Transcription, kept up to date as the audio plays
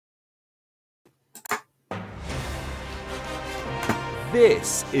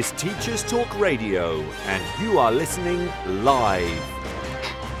This is Teachers Talk Radio, and you are listening live.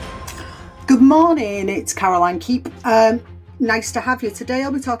 Good morning, it's Caroline Keep. Nice to have you. Today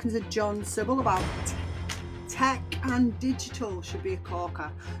I'll be talking to John Sybil about tech and digital should be a corker.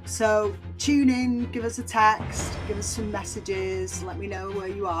 So tune in, give us a text, give us some messages, let me know where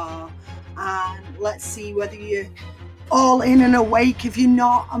you are, and let's see whether you're all in and awake. If you're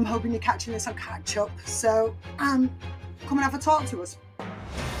not, I'm hoping you're catching this on catch up. So come and have a talk to us.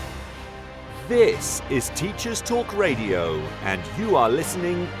 This is Teachers Talk Radio, and you are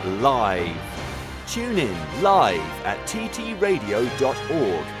listening live. Tune in live at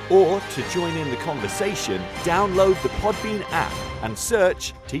ttradio.org, or to join in the conversation, download the Podbean app and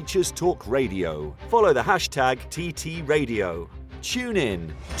search Teachers Talk Radio. Follow the hashtag TTRadio. Tune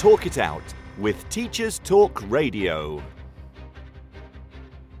in, talk it out with Teachers Talk Radio.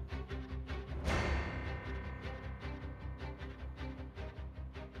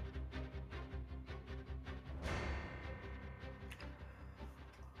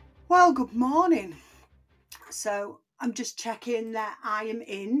 Well, good morning. So I'm just checking that I am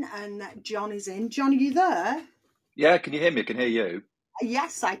in and that John is in. John, are you there? Yeah, can you hear me? I can hear you.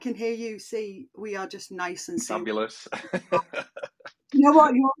 Yes, I can hear you. See, we are just nice and fabulous. You know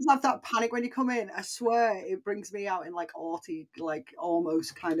what? You always have that panic when you come in. I swear it brings me out in like aughty, like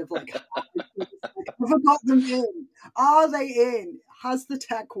almost kind of like, have I got them in? Are they in? Has the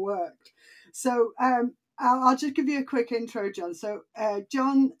tech worked? So I'll just give you a quick intro, John. So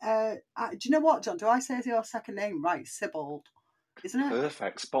John, do you know what, John? Do I say your second name right? Sybil, isn't it?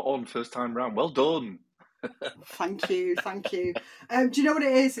 Perfect. Spot on. First time round. Well done. Thank you. Do you know what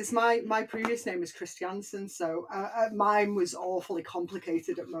it is? It's my previous name is Christiansen, so mine was awfully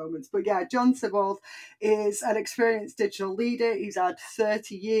complicated at moments. But yeah, John Sybil is an experienced digital leader. He's had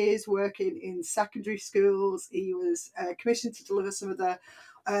 30 years working in secondary schools. He was commissioned to deliver some of the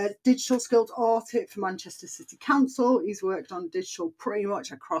digital skills audit for Manchester City Council. He's worked on digital pretty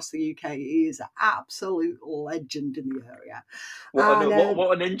much across the UK. He is an absolute legend in the area.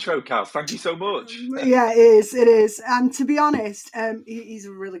 What an intro, Cal. Thank you so much. Yeah, it is. And to be honest, he's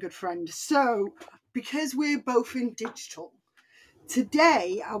a really good friend. So, because we're both in digital,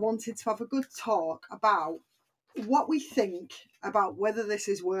 today I wanted to have a good talk about what we think about whether this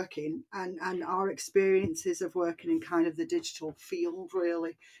is working and our experiences of working in kind of the digital field,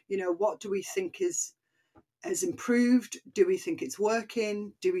 really. You know, what do we think has improved? Do we think it's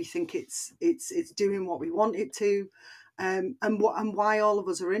working? Do we think it's doing what we want it to? And why all of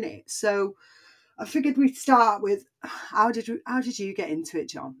us are in it. So I figured we'd start with how did you get into it,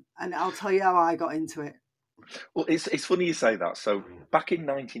 John? And I'll tell you how I got into it. Well, it's funny you say that. So back in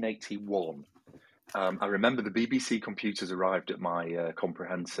 1981, I remember the BBC computers arrived at my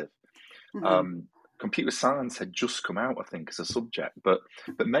comprehensive. Mm-hmm. Computer science had just come out, I think, as a subject, but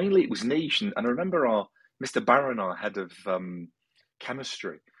mainly it was niche. And I remember Mr. Barron, our head of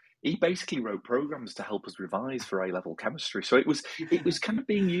chemistry, he basically wrote programs to help us revise for A-level chemistry. So it was kind of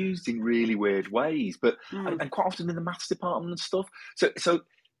being used in really weird ways, but and quite often in the maths department and stuff. So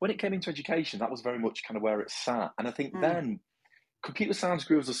when it came into education, that was very much kind of where it sat. And I think then computer science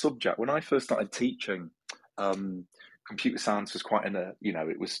grew as a subject. When I first started teaching, computer science was quite that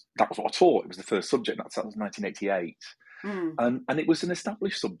was what I taught. It was the first subject. That was 1988, and it was an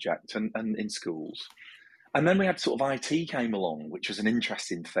established subject and in schools. And then we had sort of IT came along, which was an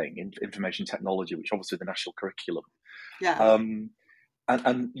interesting thing, information technology, which obviously the national curriculum. Yeah.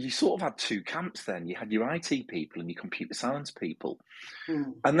 And you sort of had two camps then. You had your IT people and your computer science people.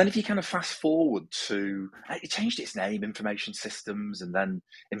 And then if you kind of fast forward to, it changed its name, information systems, and then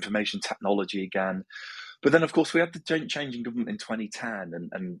information technology again. But then, of course, we had the change in government in 2010,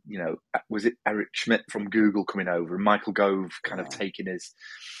 and was it Eric Schmidt from Google coming over, and Michael Gove kind of taking his,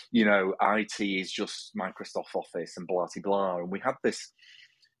 IT is just Microsoft Office and blah, blah, blah. And we had this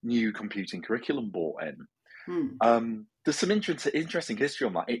new computing curriculum brought in. There's some interesting history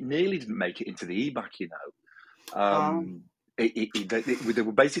on that. It nearly didn't make it into the EBAC, They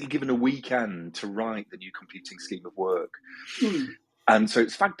were basically given a weekend to write the new computing scheme of work. And so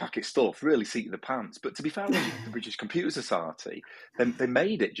it's fag packet stuff, really seat of the pants. But to be fair, the British Computer Society, they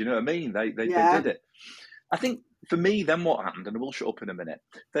made it. Do you know what I mean? They did it. I think for me, then what happened, and I will shut up in a minute,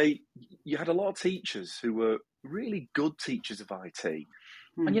 you had a lot of teachers who were really good teachers of IT.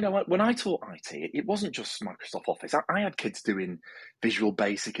 And when I taught IT, it wasn't just Microsoft Office. I had kids doing Visual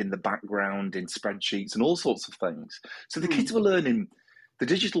Basic in the background, in spreadsheets and all sorts of things. So the kids were learning the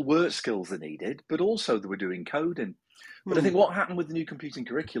digital work skills they needed, but also they were doing coding. But I think what happened with the new computing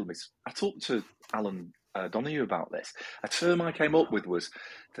curriculum is I talked to Alan Donahue about this. A term I came up with was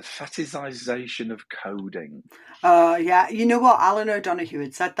the fetishization of coding. Yeah, you know what? Alan O'Donoghue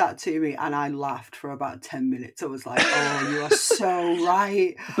had said that to me, and I laughed for about 10 minutes. I was like, "Oh, you are so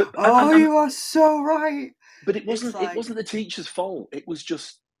right. But Oh, you are so right." but it It's like, wasn't the teacher's fault. It was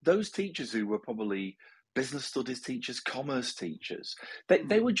just those teachers who were probably business studies teachers, commerce teachers.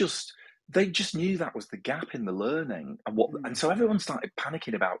 They were just they just knew that was the gap in the learning and so everyone started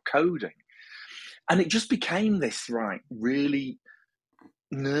panicking about coding. And it just became this really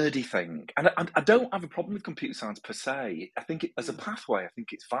nerdy thing. And I don't have a problem with computer science per se. I think as a pathway, I think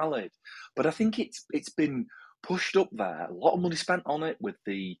it's valid. But I think it's been pushed up there. A lot of money spent on it with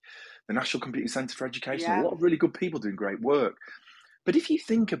the National Computer Centre for Education. A yeah. lot of really good people doing great work. But if you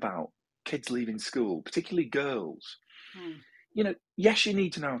think about kids leaving school, particularly girls, yes, you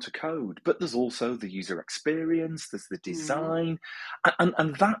need to know how to code, but there's also the user experience, there's the design,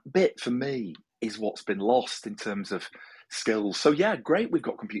 and that bit for me is what's been lost in terms of skills. So yeah, great, we've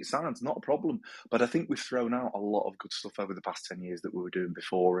got computer science, not a problem, but I think we've thrown out a lot of good stuff over the past 10 years that we were doing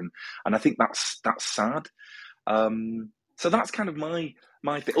before, and I think that's sad. So that's kind of my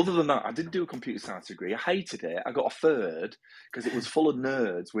thing. Other than that, I didn't do a computer science degree. I hated it. I got a third because it was full of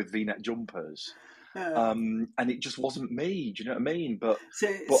nerds with V-neck jumpers. And it just wasn't me. Do you know what I mean? But See,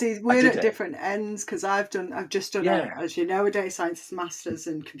 I we're did at it. different ends because I've just done Yeah, as you know, a data scientist master's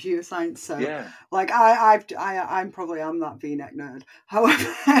in computer science. So, yeah, like, I'm probably that V-neck nerd.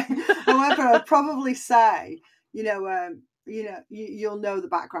 However, I'd probably say, you'll know the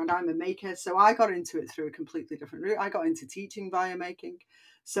background. I'm a maker, so I got into it through a completely different route. I got into teaching via making.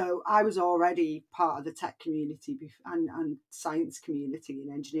 So I was already part of the tech community and science community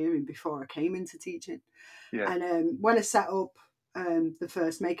and engineering before I came into teaching. yeah, And when I set up the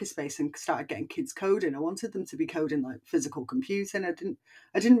first makerspace and started getting kids coding, I wanted them to be coding like physical computing. I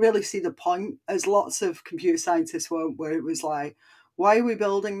didn't really see the point, as lots of computer scientists won't, where it was like, why are we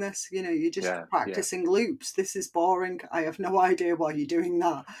building this? You're just yeah, yeah, practicing loops. This is boring. I have no idea why you're doing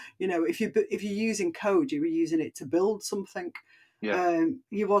that. If you're using code, you were using it to build something. yeah,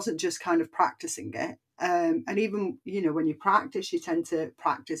 You wasn't just kind of practicing it. And even when you practice, you tend to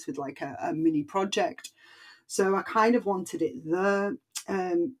practice with like a mini project. So I kind of wanted it there.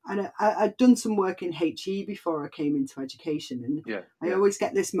 And I'd done some work in HE before I came into education. And yeah, I yeah, always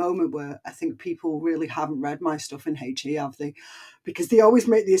get this moment where I think people really haven't read my stuff in HE, have they? Because they always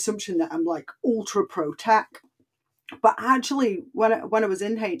make the assumption that I'm like ultra pro tech. But actually, when I was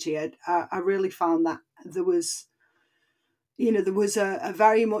in HE, I really found that there was a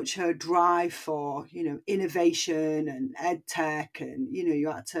very much a drive for, innovation and ed tech, and, you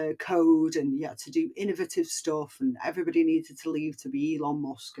had to code and you had to do innovative stuff, and everybody needed to leave to be Elon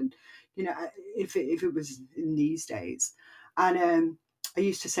Musk. And, if it was in these days. And I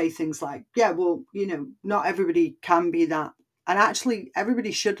used to say things like, yeah, well, not everybody can be that. And actually,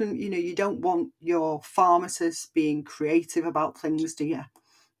 everybody shouldn't, you don't want your pharmacists being creative about things, do you?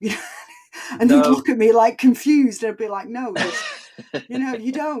 And they'd no, look at me like confused. I'd be like, no,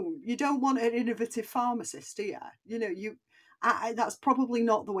 you don't want an innovative pharmacist, do you? That's probably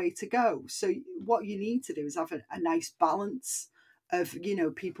not the way to go. So what you need to do is have a nice balance of,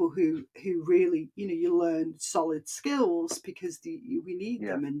 people who really, you learn solid skills because we need yeah,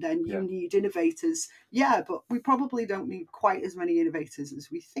 them. And then you yeah, need innovators. Yeah, but we probably don't need quite as many innovators as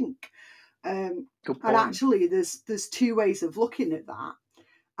we think. good And point. actually, there's two ways of looking at that.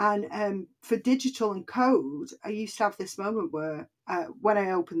 And for digital and code, I used to have this moment where when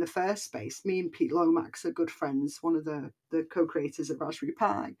I opened the first space, me and Pete Lomax are good friends, one of the co-creators of Raspberry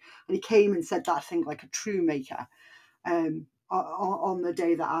Pi, and he came and said that thing like a true maker. On the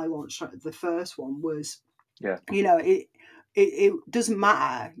day that I launched the first one was, Yeah, it doesn't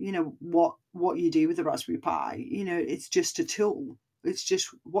matter, what you do with the Raspberry Pi. It's just a tool. It's just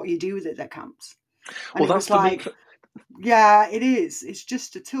what you do with it that counts. And well, it that's was for me. like, yeah, it is. It's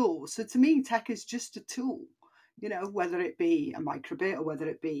just a tool. So to me, tech is just a tool, whether it be a microbit or whether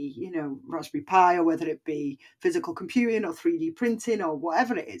it be, Raspberry Pi, or whether it be physical computing or 3D printing or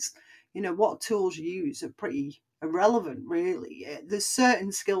whatever it is. What tools you use are pretty irrelevant, really. There's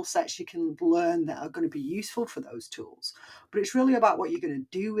certain skill sets you can learn that are going to be useful for those tools, but it's really about what you're going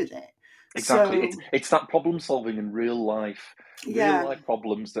to do with it. Exactly. So, It's that problem solving in real yeah, life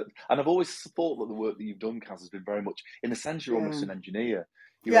problems that, and I've always thought that the work that you've done, Kaz, has been very much, in a sense, you're yeah, almost an engineer.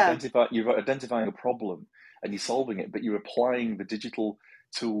 yeah, You're identifying a problem and you're solving it, but you're applying the digital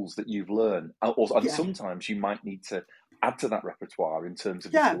tools that you've learned. And yeah, sometimes you might need to add to that repertoire in terms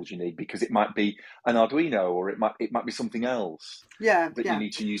of the yeah, tools you need, because it might be an Arduino, or it might be something else yeah, that you yeah.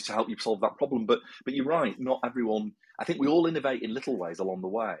 need to use to help you solve that problem. But you're right, not everyone. I think we all innovate in little ways along the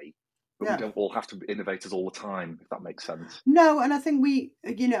way, but we don't all have to be innovators all the time, if that makes sense. No, and I think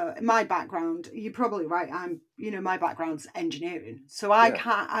my background, you're probably right. My background's engineering. So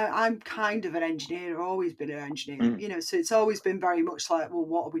I'm kind of an engineer, I've always been an engineer, so it's always been very much like, well,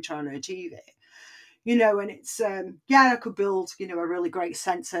 what are we trying to achieve it? And it's, I could build, a really great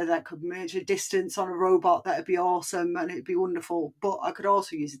sensor that could measure distance on a robot. That'd be awesome and it'd be wonderful. But I could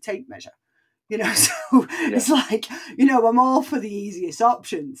also use a tape measure. So it's like, I'm all for the easiest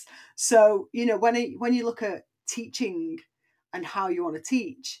options. So, when you look at teaching and how you want to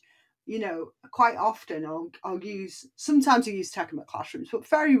teach, quite often sometimes I use Techemet classrooms, but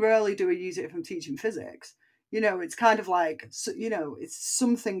very rarely do I use it if I'm teaching physics. It's kind of like, it's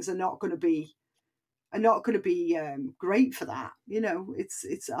some things are not going to be great for that.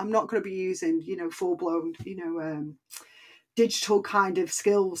 I'm not going to be using, full blown, digital kind of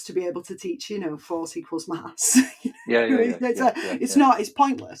skills to be able to teach, force equals mass. It's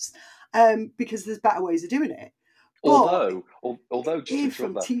pointless, because there's better ways of doing it. Although just if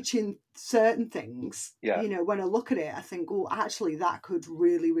I'm teaching certain things, when I look at it, I think, oh, actually that could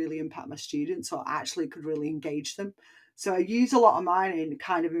really, really impact my students, or actually could really engage them. So I use a lot of mine in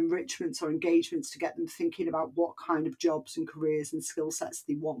kind of enrichments or engagements to get them thinking about what kind of jobs and careers and skill sets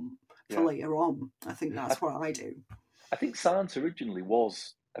they want for later on. I think that's what I do. I think science originally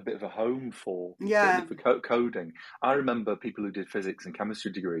was a bit of a home for coding. I remember people who did physics and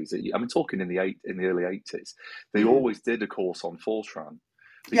chemistry degrees. Talking in the early 80s, they always did a course on Fortran.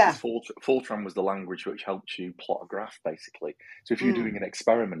 Because Fortran was the language which helped you plot a graph, basically. So if you're doing an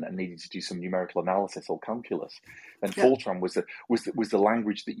experiment and needed to do some numerical analysis or calculus, then Fortran was the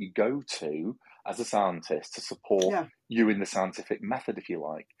language that you go to as a scientist to support you in the scientific method, if you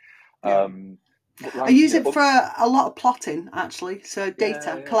like. I use it for a lot of plotting, actually. So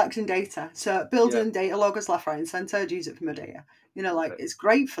collecting data. So building data loggers left, right, and centre. I'd use it for my data. It's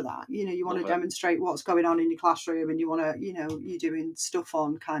great for that. You want to demonstrate what's going on in your classroom, and you want to, you're doing stuff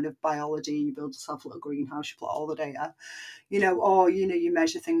on kind of biology. You build yourself a little greenhouse, you plot all the data, or you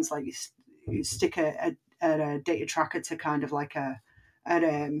measure things like you stick a data tracker to kind of like a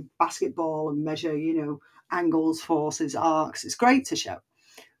basketball and measure, angles, forces, arcs. It's great to show.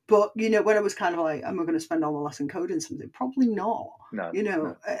 But, when I was kind of like, am I going to spend all my lesson coding something? Probably not. I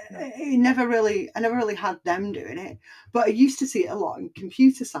never really had them doing it. But I used to see it a lot in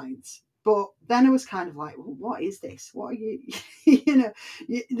computer science. But then I was kind of like, well, what is this? What are you,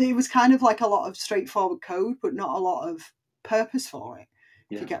 it was kind of like a lot of straightforward code, but not a lot of purpose for it,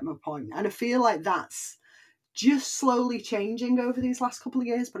 if you get my point. And I feel like that's just slowly changing over these last couple of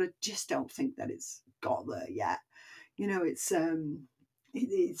years, but I just don't think that it's got there yet.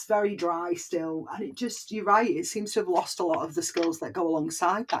 It's very dry still, and you're right, it seems to have lost a lot of the skills that go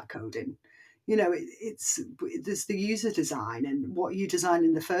alongside that coding. There's the user design and what you design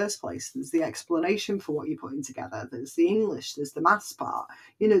in the first place. There's the explanation for what you're putting together. There's the English, there's the maths part.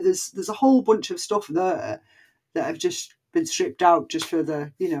 There's a whole bunch of stuff there that have just been stripped out just for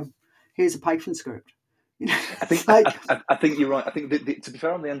the, here's a Python script. I think you're right. I think to be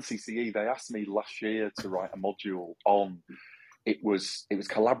fair, on the NCCE, they asked me last year to write a module on. It was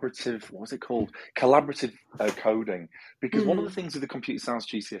collaborative. What was it called? Collaborative coding. Because one of the things with the computer science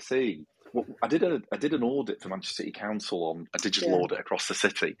GCSE, I did an audit for Manchester City Council on a digital audit across the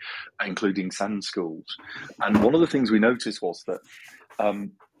city, including SEND schools. And one of the things we noticed was that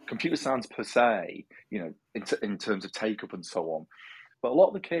computer science per se, in terms of take up and so on, but a lot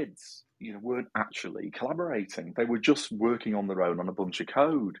of the kids, weren't actually collaborating. They were just working on their own on a bunch of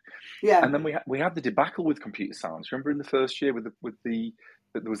code. Yeah. And then we had the debacle with computer science. Remember in the first year with there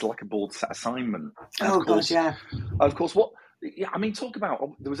was like a board set assignment. And of course, talk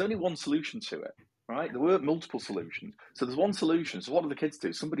about, there was only one solution to it, right? There weren't multiple solutions. So there's one solution. So what do the kids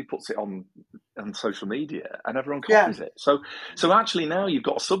do? Somebody puts it on social media and everyone copies it. So actually now you've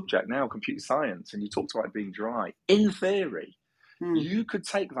got a subject now, computer science, and you talked about it being dry. In theory, you could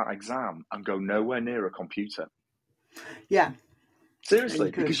take that exam and go nowhere near a computer. Yeah. Seriously,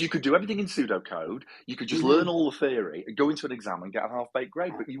 because you could do everything in pseudocode, you could just learn all the theory, go into an exam and get a half-baked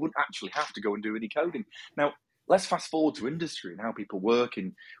grade, but you wouldn't actually have to go and do any coding. Now, let's fast forward to industry and how people work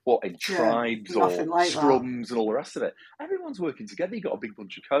in tribes or scrums and all the rest of it. Everyone's working together, you've got a big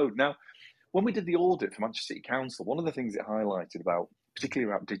bunch of code. Now, when we did the audit for Manchester City Council, one of the things it highlighted about,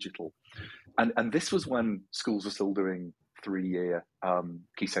 particularly about digital, and this was when schools were still doing 3-year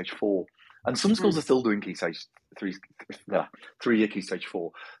Key Stage 4. And some schools are still doing Key Stage 3-year Key Stage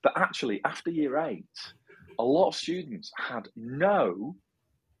 4. But actually, after year 8, a lot of students had no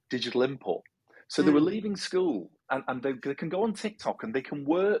digital input. So they were leaving school and they can go on TikTok and they can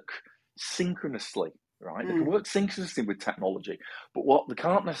work synchronously right? They can work synchronously with technology, but what they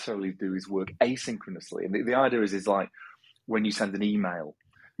can't necessarily do is work asynchronously. And the idea is like when you send an email,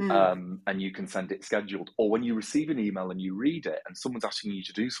 and you can send it scheduled, or when you receive an email and you read it and someone's asking you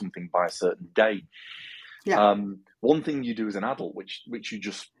to do something by a certain date. One thing you do as an adult, which you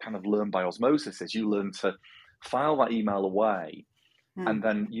just kind of learn by osmosis, is you learn to file that email away, and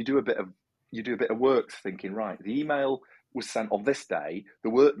then you do a bit of work thinking, right, the email was sent on this day, the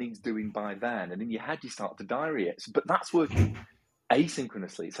work needs doing by then, and in your head you start to diary it. But that's working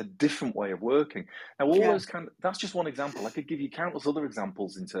asynchronously. It's a different way of working. Now, those that's just one example. I could give you countless other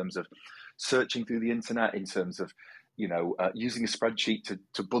examples in terms of searching through the internet, in terms of using a spreadsheet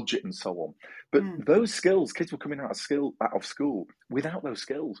to budget and so on. But those skills, kids were coming out of school without those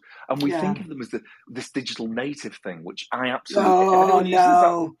skills, and we think of them as this digital native thing, which I absolutely.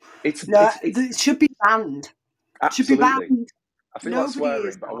 It should be banned. It should be banned. I feel like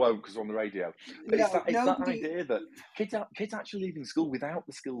swearing, but I won't because we're on the radio. But it's that idea that kids actually leaving school without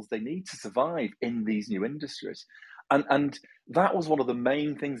the skills they need to survive in these new industries. And that was one of the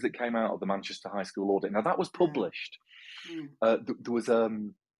main things that came out of the Manchester High School audit. Now, that was published. There was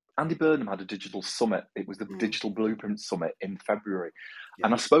Andy Burnham had a digital summit. It was the Digital Blueprint Summit in February.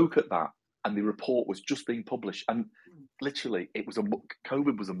 And I spoke at that, and the report was just being published. And literally,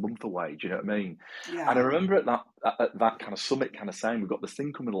 COVID was a month away. Do you know what I mean? And I remember at that kind of summit kind of saying, we've got this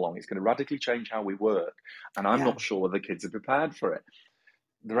thing coming along. It's going to radically change how we work. And I'm not sure whether kids are prepared for it.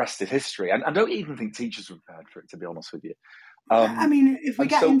 The rest is history. And I don't even think teachers were prepared for it, to be honest with you. I mean, if we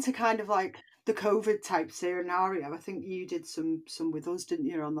get into kind of like the COVID type scenario, I think you did some with us, didn't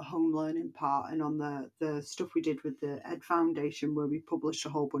you, on the home learning part and on the stuff we did with the Ed Foundation, where we published a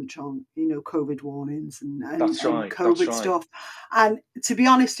whole bunch on, COVID warnings and COVID stuff. And to be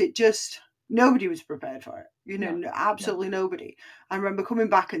honest, nobody was prepared for it. Absolutely nobody. I remember coming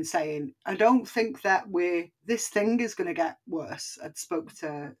back and saying, I don't think that this thing is going to get worse. I'd spoke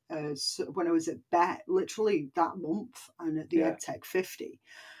to when I was at BET literally that month and at the EdTech 50.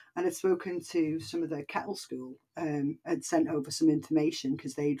 And I'd spoken to some of the Kettle School, had sent over some information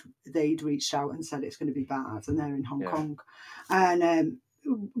because they'd reached out and said it's going to be bad, and they're in Hong Kong. And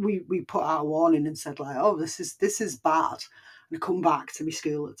we put out a warning and said like, oh, this is bad. And I come back to my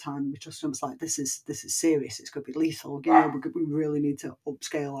school at the time, and we just was like, this is serious. It's going to be lethal. We really need to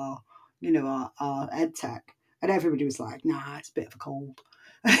upscale our ed tech. And everybody was like, nah, it's a bit of a cold.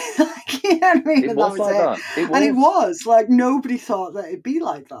 You know what I mean? It was like that. And it was like nobody thought that it'd be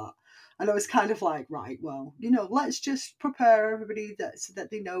like that. And I was kind of like, right, well, let's just prepare everybody so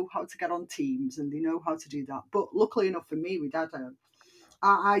that they know how to get on Teams and they know how to do that. But luckily enough for me,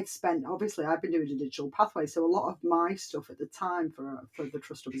 I'd been doing a digital pathway, so a lot of my stuff at the time for the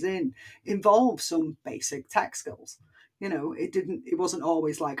trust I was in involved some basic tech skills. It wasn't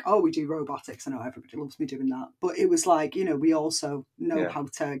always like, oh, we do robotics. I know everybody loves me doing that, but it was like, we also know how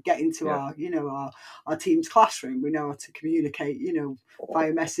to get into our team's classroom. We know how to communicate,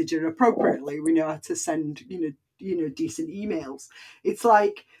 via messenger appropriately. We know how to send, decent emails. It's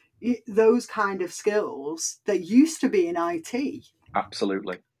like those kind of skills that used to be in IT.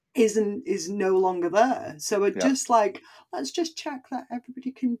 Absolutely. Is no longer there. So it just like, let's just check that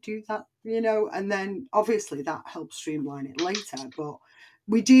everybody can do that, and then obviously that helps streamline it later. But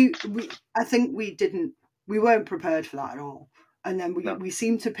I think we weren't prepared for that at all. And then we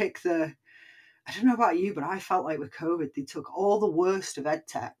seemed to pick I don't know about you, but I felt like with COVID, they took all the worst of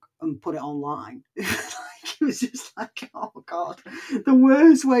EdTech and put it online. It was just like, oh God, the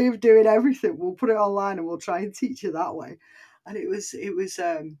worst way of doing everything. We'll put it online and we'll try and teach you that way. And I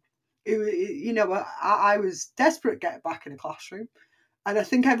was desperate to get back in a classroom. And I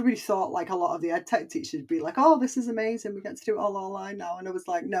think everybody thought like a lot of the EdTech teachers would be like, oh, this is amazing. We get to do it all online now. And I was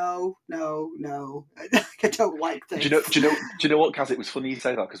like, no. I don't like this. Do you know what, Kaz? It was funny you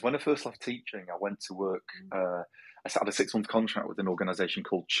say that, because when I first left teaching, I went to work. I had a 6-month contract with an organisation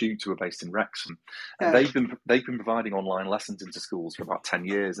called Tubes, who are based in Wrexham, and they've been providing online lessons into schools for about 10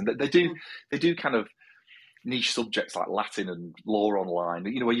 years, and they do kind of niche subjects like Latin and law online,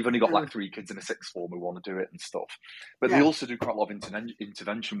 where you've only got like 3 kids in a 6th form who want to do it and stuff. But they also do quite a lot of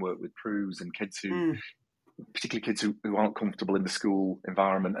intervention work with PRUs and kids who, particularly kids who aren't comfortable in the school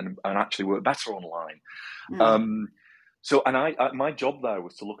environment and actually work better online. So my job there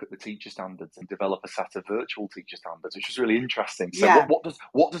was to look at the teacher standards and develop a set of virtual teacher standards, which was really interesting. So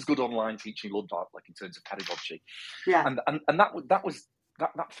what does good online teaching look like in terms of pedagogy? Yeah. And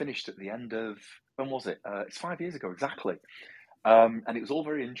that finished at the end of, when was it? It's 5 years ago exactly. And it was all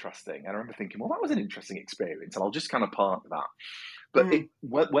very interesting. And I remember thinking, well, that was an interesting experience, and I'll just kind of park that. But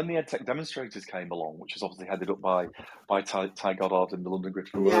when the EdTech demonstrators came along, which was obviously headed up by Ty Goddard and the London Grid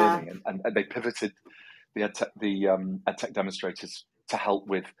for Learning, and they pivoted EdTech demonstrators to help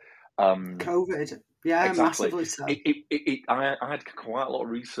with. COVID. Yeah, Exactly. massively so. I had quite a lot of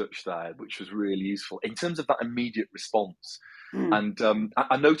research there, which was really useful in terms of that immediate response. And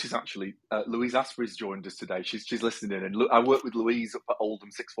I noticed actually, Louise Asprey's joined us today. She's listening in, and I work with Louise up at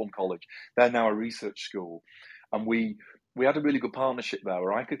Oldham Sixth Form College. They're now a research school, and we had a really good partnership there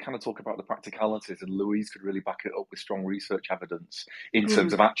where I could kind of talk about the practicalities, and Louise could really back it up with strong research evidence in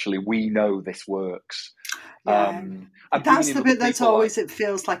terms of actually we know this works. Yeah. And That's the bit that's always, like, it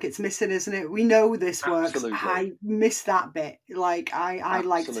feels like it's missing, isn't it? We know this works. Absolutely. I miss that bit. Like I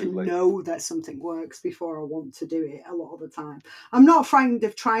like to Absolutely. know that something works before I want to do it a lot of the time. I'm not frightened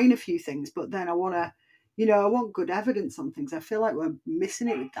of trying a few things, but then I want to, I want good evidence on things. I feel like we're missing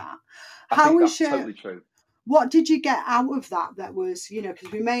it with that. I think that's totally true. What did you get out of that? That was,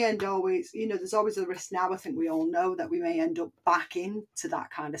 because we may end always, there's always a risk now. I think we all know that we may end up back into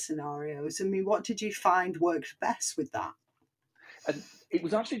that kind of scenarios. I mean, what did you find worked best with that? And it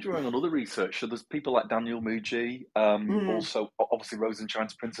was actually drawing on other research. So there's people like Daniel Muji, also obviously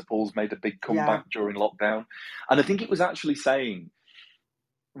Rosenshine's principles made a big comeback during lockdown. And I think it was actually saying,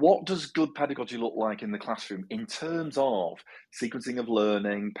 what does good pedagogy look like in the classroom in terms of sequencing of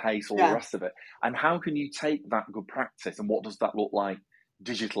learning, pace, all the rest of it? And how can you take that good practice and what does that look like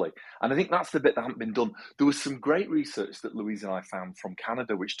digitally? And I think that's the bit that hadn't been done. There was some great research that Louise and I found from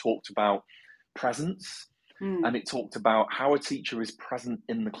Canada, which talked about presence. And it talked about how a teacher is present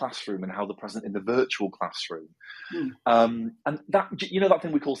in the classroom and how they're present in the virtual classroom. And that, that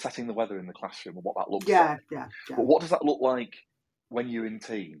thing we call setting the weather in the classroom and what that looks like. Yeah. But what does that look like when you're in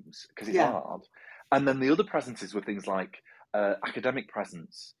teams? Because it's hard. And then the other presences were things like academic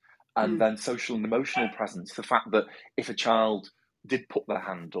presence and then social and emotional presence. The fact that if a child did put their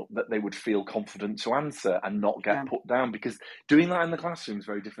hand up, that they would feel confident to answer and not get put down, because doing that in the classroom is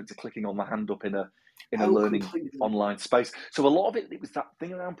very different to clicking on the hand up in a learning completely. Online space. So a lot of it was that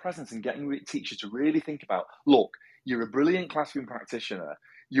thing around presence and getting teachers to really think about, look, you're a brilliant classroom practitioner,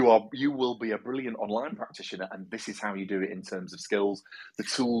 you will be a brilliant online practitioner, and this is how you do it in terms of skills, the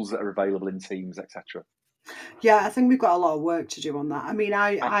tools that are available in Teams, etc. Yeah, I think we've got a lot of work to do on that. I mean,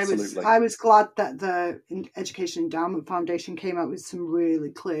 I was glad that the Education Endowment Foundation came out with some really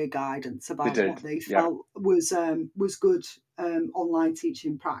clear guidance about what they felt was good online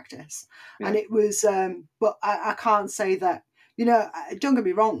teaching practice, and it was. But I can't say that. Don't get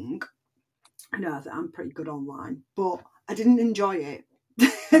me wrong. I'm pretty good online, but I didn't enjoy it.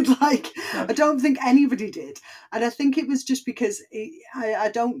 I don't think anybody did, and I think it was just because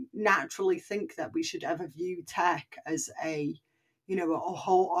I don't naturally think that we should ever view tech as a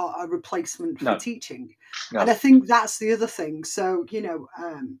replacement for teaching, and I think that's the other thing. So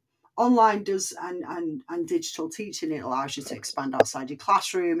online does and digital teaching, it allows you to expand outside your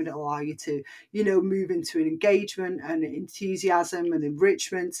classroom, and it'll allow you to move into an engagement and enthusiasm and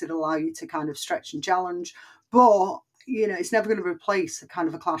enrichment. It'll allow you to kind of stretch and challenge, but it's never going to replace a kind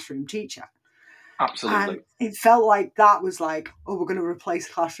of a classroom teacher. Absolutely. And it felt like that was like, oh, we're going to replace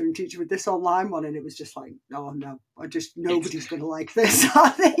classroom teacher with this online one. And it was just like, oh, no, nobody's going to like this,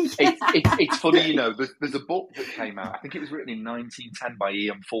 are they? It's funny, there's a book that came out, I think it was written in 1910 by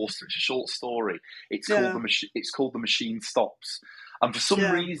E.M. Forster. It's a short story. It's called The Machine Stops. And for some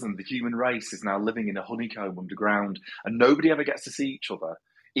reason, the human race is now living in a honeycomb underground, and nobody ever gets to see each other.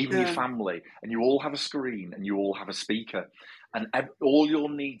 Even your family, and you all have a screen and you all have a speaker, and all your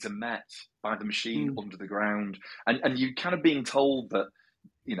needs are met by the machine under the ground, and you kind of being told that,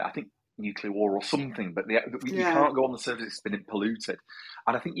 I think nuclear war or something, but you can't go on the surface, it's been polluted,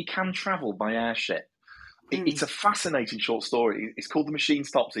 and I think you can travel by airship. It's a fascinating short story. It's called The Machine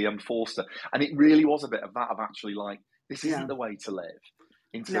Stops, E.M. Forster, and it really was a bit of that, of actually like, this isn't the way to live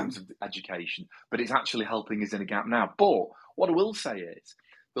in terms of education, but it's actually helping us in a gap now. But what I will say is,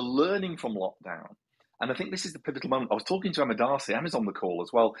 the learning from lockdown, and I think this is the pivotal moment. I was talking to Emma Darcy, Emma's on the call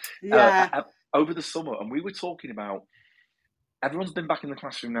as well, over the summer, and we were talking about, everyone's been back in the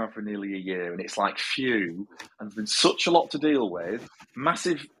classroom now for nearly a year, and it's like, phew, and there's been such a lot to deal with,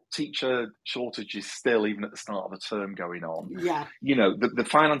 massive teacher shortages still, even at the start of the term going on. The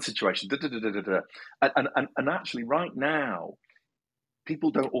finance situation, and actually right now,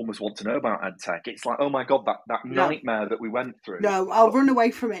 people don't almost want to know about EdTech. It's like, oh my God, that nightmare that we went through. No, I'll run away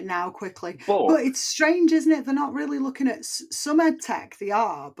from it now quickly. But it's strange, isn't it? They're not really looking at some EdTech, they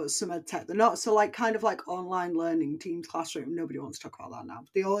are, but some EdTech they're not. So like kind of like online learning, Teams classroom, nobody wants to talk about that now.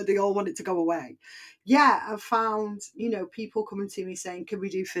 They all want it to go away. Yeah, I've found, people coming to me saying, can we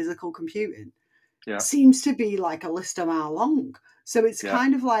do physical computing? Yeah. Seems to be like a list a mile long. So it's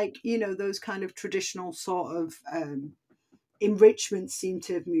kind of like, those kind of traditional sort of enrichment seem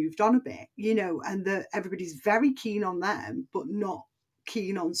to have moved on a bit, and that everybody's very keen on them, but not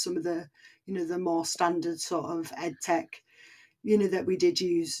keen on some of the, the more standard sort of ed tech, that we did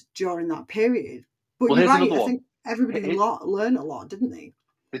use during that period. But Well, you're here's right. another I one. think everybody Here- learned a lot, didn't they?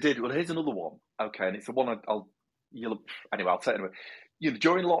 They did. Well, here's another one. Okay, and it's the one anyway, I'll say it anyway.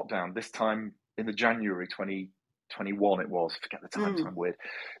 During lockdown, this time in the January 2021, it was, forget the time, I'm weird.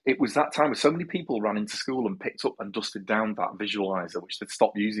 It was that time where so many people ran into school and picked up and dusted down that visualizer, which they'd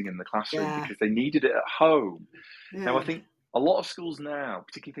stopped using in the classroom because they needed it at home. Now, I think a lot of schools now,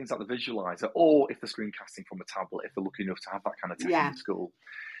 particularly things like the visualizer, or if they're screencasting from a tablet, if they're lucky enough to have that kind of tech in the school,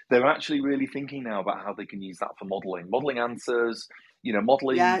 they're actually really thinking now about how they can use that for modelling answers,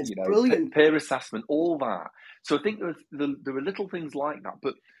 modelling, brilliant. peer assessment, all that. So I think there are little things like that.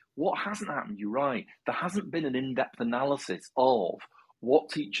 But what hasn't happened, you're right, there hasn't been an in-depth analysis of what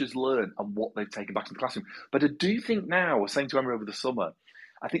teachers learn and what they've taken back to the classroom. But I do think now, I was saying to Emma over the summer,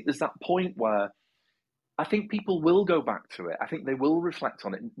 I think there's that point where I think people will go back to it. I think they will reflect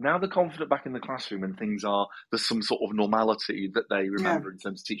on it. Now they're confident back in the classroom and there's some sort of normality that they remember in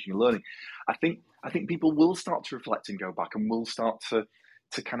terms of teaching and learning. I think people will start to reflect and go back and will start to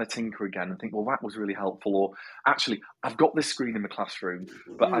kind of tinker again and think, well, that was really helpful. Or actually, I've got this screen in the classroom,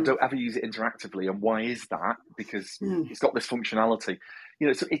 but I don't ever use it interactively. And why is that? Because it's got this functionality.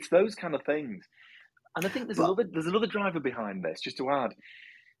 So it's those kind of things. And I think there's another driver behind this, just to add.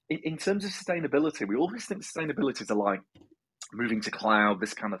 In terms of sustainability, we always think sustainability is like moving to cloud,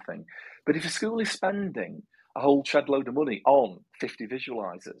 this kind of thing. But if a school is spending a whole shed load of money on 50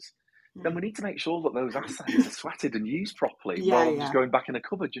 visualizers, then we need to make sure that those assets are sweated and used properly rather than just going back in a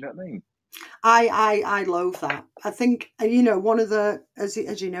cupboard. Do you know what I mean? I love that. I think, one of the, as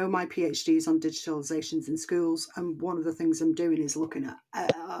you know, my PhD is on digitalizations in schools, and one of the things I'm doing is looking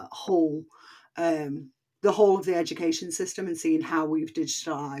at the whole of the education system and seeing how we've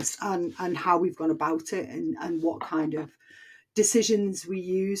digitalized and how we've gone about it and what kind of decisions we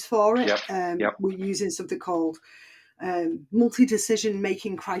use for it. We're using something called multi-decision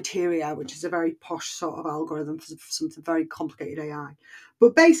making criteria, which is a very posh sort of algorithm for something very complicated AI.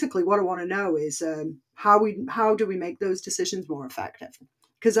 But basically what I want to know is how do we make those decisions more effective?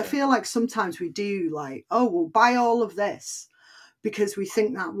 Because I feel like sometimes we do like, oh, we'll buy all of this because we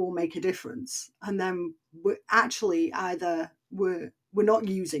think that will make a difference, and then we're actually either we're not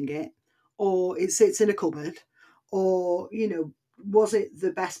using it, or it sits in a cupboard, or was it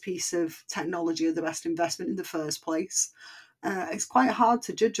the best piece of technology or the best investment in the first place? It's quite hard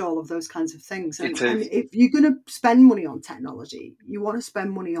to judge all of those kinds of things. And if you're going to spend money on technology, you want to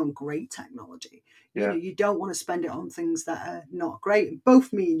spend money on great technology. You don't want to spend it on things that are not great. And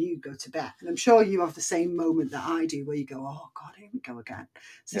both me and you go to bed, and I'm sure you have the same moment that I do, where you go, oh God, here we go again.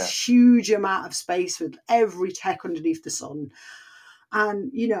 It's this huge amount of space with every tech underneath the sun.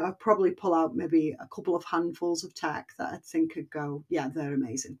 And, I'd probably pull out maybe a couple of handfuls of tech that I think could go, yeah, they're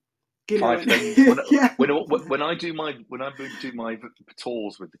amazing. 5 things. When I do my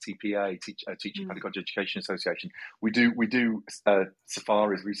tours with the TPA, Teacher Pedagogy Education Association, we do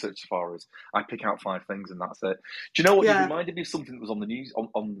safaris, research safaris. I pick out 5 things and that's it. Do you know what? You reminded me of something that was on the news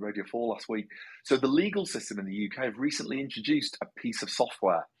on Radio 4 last week. So the legal system in the UK have recently introduced a piece of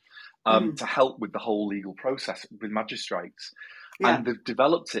software to help with the whole legal process with magistrates, and they've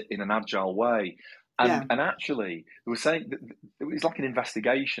developed it in an agile way. And actually, they were saying that it was like an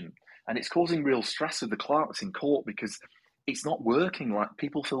investigation. And it's causing real stress with the clerks in court because it's not working. Like,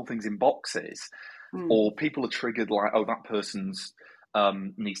 people fill things in boxes, or people are triggered like, oh, that person's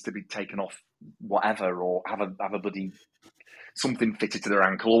needs to be taken off whatever, or have a bloody something fitted to their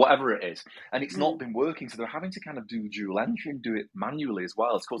ankle or whatever it is. And it's not been working. So they're having to kind of do dual entry and do it manually as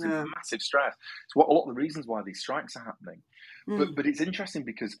well. It's causing massive stress. It's a lot of the reasons why these strikes are happening. But it's interesting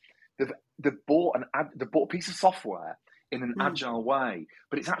because they've bought a piece of software in an agile way,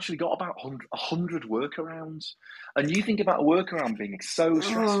 but it's actually got about 100 workarounds. And you think about a workaround being so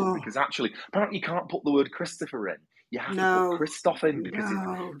stressful because actually, apparently you can't put the word Christopher in. You have to put Christoph in because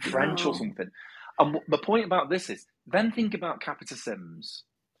it's French or something. And the point about this is, then think about Capita Sims.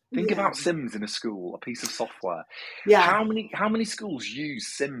 Think about Sims in a school, a piece of software. How many schools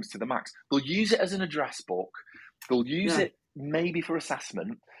use Sims to the max? They'll use it as an address book. They'll use it maybe for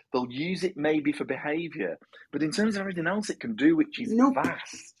assessment. They'll use it maybe for behaviour. But in terms of everything else it can do, which is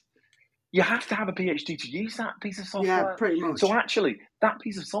vast, you have to have a PhD to use that piece of software. Yeah, pretty much. So actually, that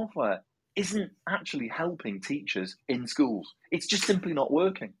piece of software isn't actually helping teachers in schools. It's just simply not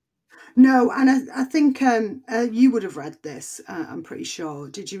working. No, and I think you would have read this. I'm pretty sure.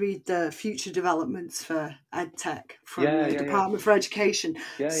 Did you read the future developments for EdTech from Yeah, the yeah, yeah, Department for Education?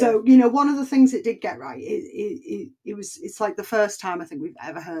 yeah, yeah, So you know, one of the things it did get right. It's like the first time I think we've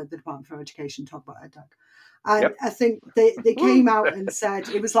ever heard the Department for Education talk about EdTech. And yep. I think they came Woo! out and said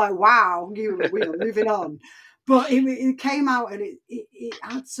it was like, wow, we are moving on. But it came out and it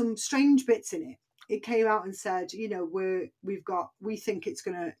had some strange bits in it. It came out and said, you know, we think it's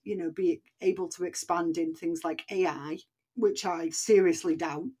going to, you know, be able to expand in things like AI, which I seriously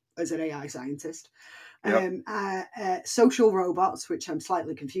doubt as an AI scientist. Yep. Social robots, which I'm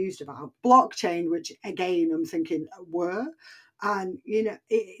slightly confused about, blockchain, which again I'm thinking were, and you know,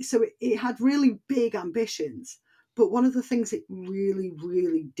 it had really big ambitions. But one of the things it really,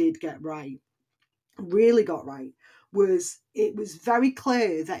 really did get right, really got right, was it was very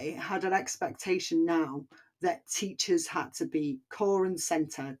clear that it had an expectation now that teachers had to be core and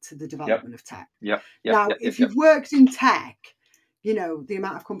center to the Yep. development of tech. Yep. Yep. Now, Yep. Yep. if Yep. you've worked in tech, you know, the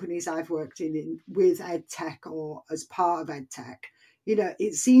amount of companies I've worked in with ed tech or as part of ed tech, you know,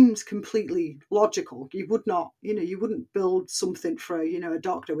 it seems completely logical. You would not, you know, you wouldn't build something for, you know, a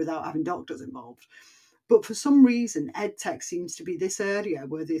doctor without having doctors involved. But for some reason, ed tech seems to be this area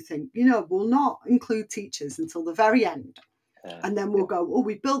where they think, you know, we'll not include teachers until the very end. And then we'll Yeah. go, oh,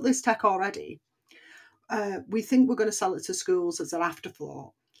 we've built this tech already. We think we're going to sell it to schools as an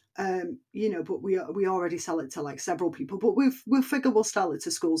afterthought. You know, but we already sell it to like several people, but we'll figure we'll sell it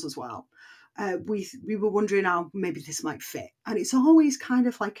to schools as well. We were wondering how maybe this might fit, and it's always kind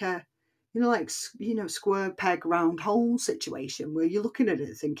of like a, you know, like square peg round hole situation where you're looking at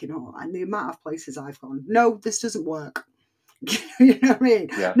it thinking, oh, and the amount of places I've gone, no, this doesn't work. You know what I mean?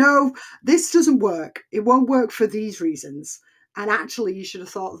 Yeah. No, this doesn't work. It won't work for these reasons. And actually, you should have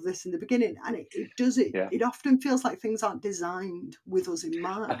thought of this in the beginning. And it does it. Yeah. It often feels like things aren't designed with us in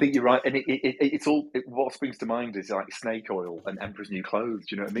I think mind. you're right, and it's all. What springs to mind is like snake oil and Emperor's New Clothes.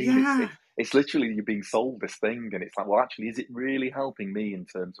 Do you know what I mean? Yeah, It's literally you're being sold this thing, and it's like, well, actually, is it really helping me in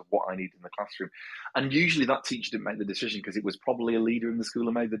terms of what I need in the classroom? And usually, that teacher didn't make the decision because it was probably a leader in the school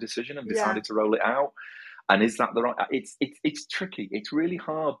who made the decision and yeah, decided to roll it out. And is that the right? It's tricky. It's really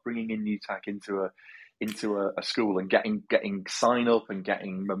hard bringing in new tech into a school and getting sign up and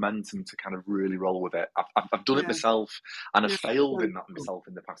getting momentum to kind of really roll with it. I've done it yeah, myself and I've yeah. failed Very in that cool. myself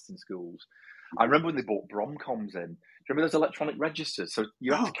in the past in schools. I remember when they bought Bromcoms in. Do you remember those electronic registers? So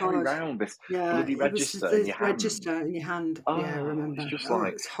you have to Oh carry God. around this Yeah, bloody it was register in the your hand. register in your hand. Yeah, I Oh, it's remember. just Oh,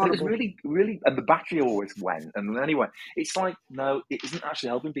 like, it's and it was horrible. really, really, and the battery always went. And anyway, it's like, no, it isn't actually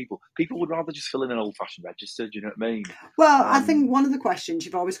helping people. People would rather just fill in an old fashioned register. Do you know what I mean? Well, I think one of the questions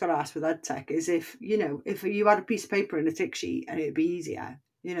you've always got to ask with EdTech is if, you know, if you had a piece of paper and a tick sheet and it'd be easier,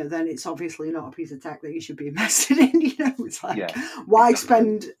 you know, then it's obviously not a piece of tech that you should be invested in. You know, it's like, Yeah, why exactly.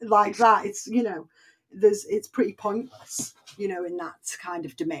 spend like It's, that? It's, you know, it's pretty pointless, you know, in that kind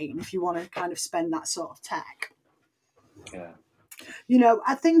of domain if you want to kind of spend that sort of tech. yeah. You know,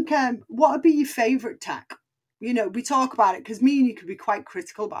 I think what would be your favourite tech? You know, we talk about it because me and you could be quite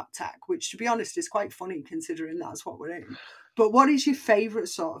critical about tech, which to be honest is quite funny considering that's what we're in. But what is your favourite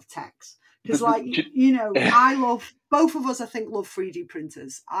sort of techs? The, Because, the, like, ju- you know, yeah, I love both of us. I think love 3D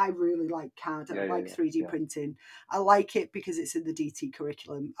printers. I really like CAD. I yeah, like yeah, 3D yeah. printing. I like it because it's in the DT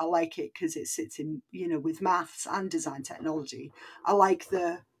curriculum. I like it because it sits in, you know, with maths and design technology. I like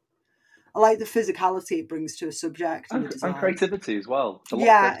the I like the physicality it brings to a subject and the And design. creativity as well. There's a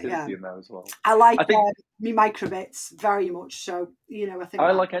lot of Yeah, yeah. creativity in there as well. I like I think me microbits very much. So you know, I think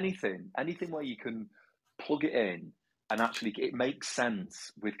I that. like anything where you can plug it in and actually it makes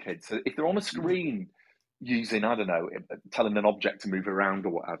sense with kids. So if they're on a Mm, screen using, I don't know, telling an object to move around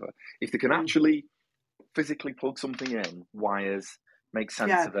or whatever, if they can mm, actually physically plug something in, wires, make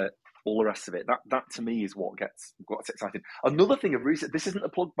sense yeah. of it, all the rest of it. That to me is what's exciting. Another thing of recent, this isn't a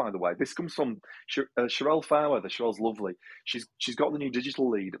plug by the way. This comes from Sherelle Fowler. The Sherelle's lovely. She's got the new digital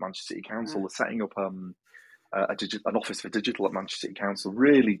lead at Manchester City Council. Uh, They're setting up an office for digital at Manchester City Council.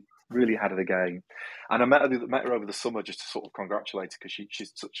 Really, really ahead of the game. And I met her over the summer just to sort of congratulate her because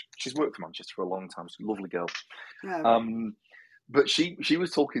she's worked for Manchester for a long time. She's a lovely girl. yeah. Um, but she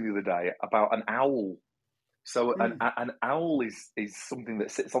was talking the other day about an owl. So Mm, an owl is something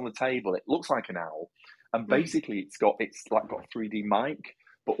that sits on the table. It looks like an owl, and mm. basically got a 3D mic,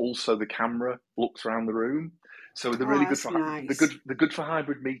 but also the camera looks around the room. So they're Oh, really good that's for nice. they're good for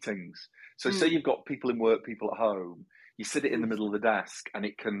hybrid meetings. So say Mm, you've got people in work, people at home, you sit it in the mm. middle of the desk, and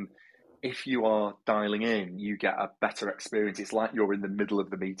it can. If you are dialing in, you get a better experience. It's like you're in the middle of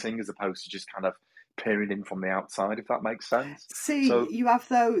the meeting as opposed to just kind of peering in from the outside, if that makes sense. See, So you have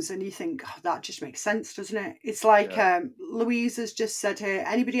those and you think, oh, that just makes sense, doesn't it? It's like yeah, Louise has just said here,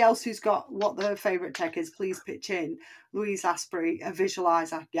 anybody else who's got what their favourite tech is, please pitch in. Louise Asprey, a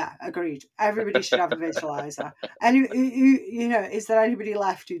visualizer. Yeah, agreed. Everybody should have a visualizer. Is there anybody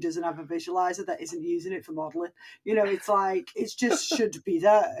left who doesn't have a visualizer that isn't using it for modelling? It's like, it just should be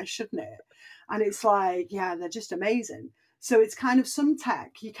there, shouldn't it? And it's like, yeah, they're just amazing. So it's kind of some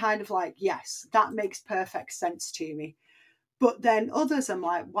tech, you kind of like, yes, that makes perfect sense to me. But then others, I'm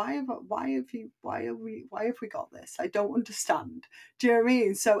like, why have we got this? I don't understand. Do you know what I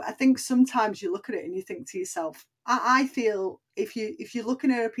mean? So I think sometimes you look at it and you think to yourself, I feel if you're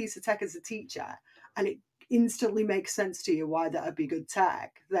looking at a piece of tech as a teacher and it instantly makes sense to you why that would be good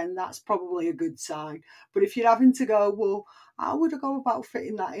tech, then that's probably a good sign. But if you're having to go, well, how would I go about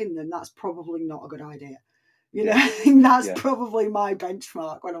fitting that in? Then that's probably not a good idea. I think that's probably my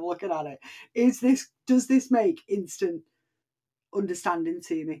benchmark when I'm looking at it. Does this make instant understanding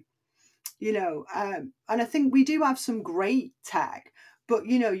to me? And I think we do have some great tech, but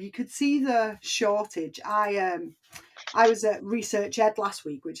you could see the shortage. I was at Research Ed last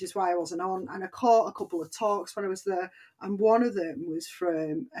week, which is why I wasn't on, and I caught a couple of talks when I was there, and one of them was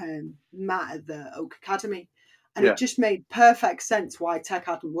from Matt at the Oak Academy. And it just made perfect sense why tech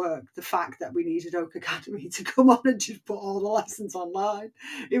hadn't worked. The fact that we needed Oak Academy to come on and just put all the lessons online.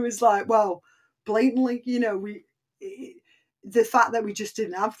 It was like, well, blatantly, the fact that we just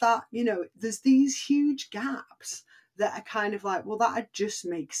didn't have that, there's these huge gaps that are kind of like, well, that just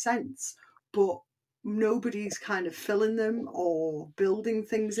makes sense. But nobody's kind of filling them or building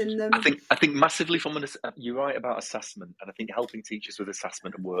things in them. I think massively you're right about assessment, and I think helping teachers with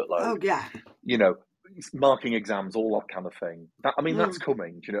assessment and workload. Oh, yeah. Marking exams, all that kind of thing. That's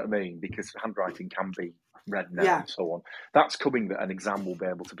coming. Do you know what I mean? Because handwriting can be read now and so on. That's coming, that an exam will be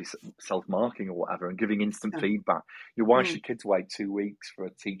able to be self-marking or whatever and giving instant feedback. Why should kids wait 2 weeks for a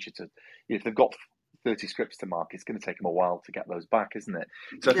teacher to, if they've got 30 scripts to mark, it's going to take them a while to get those back, isn't it?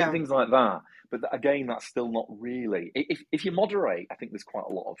 So I think things like that. But again, that's still not really. If you moderate, I think there's quite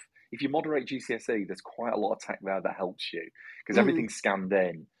a lot of. If you moderate GCSE, there's quite a lot of tech there that helps you because everything's scanned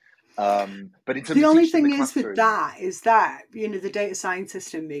in. But in terms the of only thing the is with that is that the data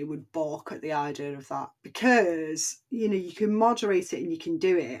scientist in me would balk at the idea of that, because you can moderate it and you can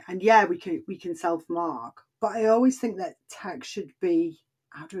do it, and we can self-mark, but I always think that tech should be,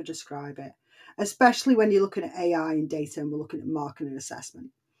 how do I describe it, especially when you're looking at AI and data and we're looking at marking and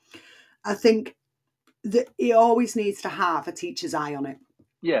assessment. I think that it always needs to have a teacher's eye on it.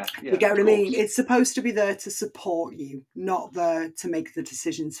 Yeah, you get what I mean? It's supposed to be there to support you, not there to make the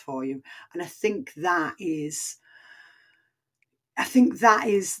decisions for you. And I think that is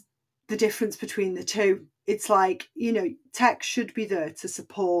the difference between the two. It's like, tech should be there to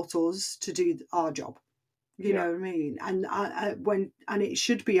support us to do our job. You know what I mean? And it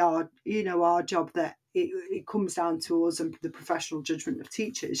should be our job that it comes down to us and the professional judgment of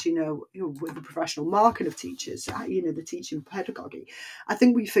teachers, with the professional marking of teachers, the teaching pedagogy. I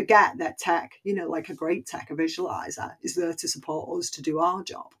think we forget that tech, like a great tech, a visualizer, is there to support us to do our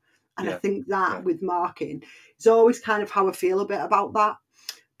job. And I think that with marking is always kind of how I feel a bit about that.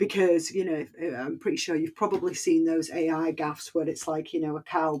 Because, I'm pretty sure you've probably seen those AI gaffs where it's like, a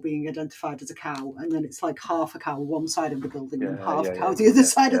cow being identified as a cow, and then it's like half a cow one side of the building and half a cow the other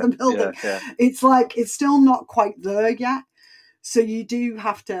side of the building. It's like, it's still not quite there yet. So you do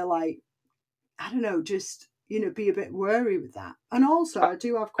have to, like, I don't know, just, be a bit wary with that. And also, I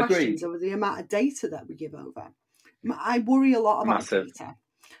do have questions over the amount of data that we give over. I worry a lot about data.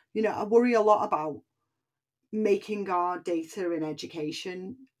 I worry a lot about making our data in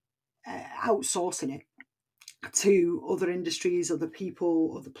education, outsourcing it to other industries, other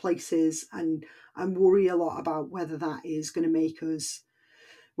people, other places, and worry a lot about whether that is going to make us,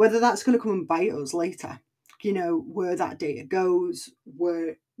 whether that's going to come and bite us later. Where that data goes,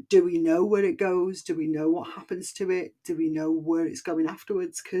 do we know where it goes? Do we know what happens to it? Do we know where it's going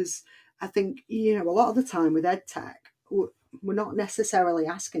afterwards? Because I think, a lot of the time with EdTech, we're not necessarily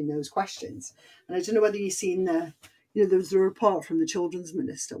asking those questions. And I don't know whether you've seen there was a report from the children's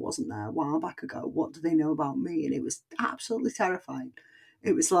minister, wasn't there, a while back ago, what do they know about me? And it was absolutely terrifying.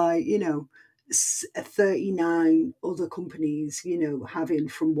 It was like, 39 other companies, having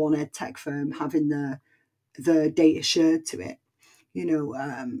from one ed tech firm, having the data shared to it.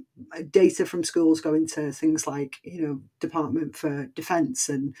 Data from schools going to things like, Department for Defence.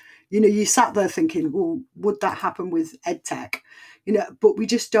 And, you sat there thinking, well, would that happen with ed tech? But we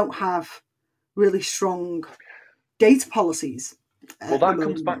just don't have really strong data policies. Well, that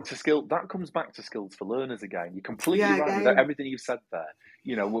comes back to skills for learners again. You're completely right with everything you've said there.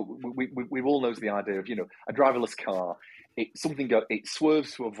 You know, we all knows the idea of, you know, a driverless car. It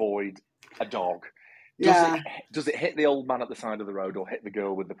swerves to avoid a dog. Yeah. Does it hit the old man at the side of the road or hit the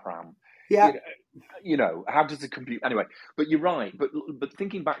girl with the pram? Yeah. You know, how does it compute anyway? But you're right. But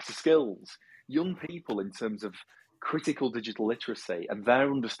thinking back to skills, young people in terms of critical digital literacy and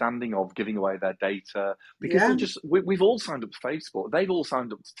their understanding of giving away their data, because Yeah. we've all signed up to Facebook, they've all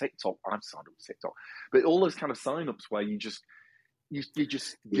signed up to TikTok, I've signed up to TikTok, but all those kind of sign-ups where you just give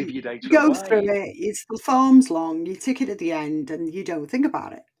You your data go through away. it, it's the form's long, you tick it at the end and you don't think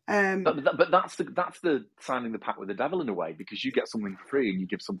about it. But that's the signing the pact with the devil in a way, because you get something for free and you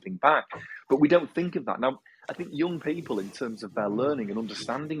give something back. But we don't think of that. Now, I think young people, in terms of their learning and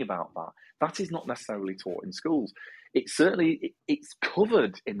understanding about that, that is not necessarily taught in schools. It's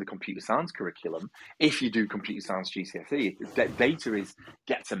covered in the computer science curriculum. If you do computer science GCSE, data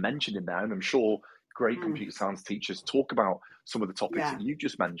gets a mention in there, and I'm sure great computer science teachers talk about some of the topics Yeah. that you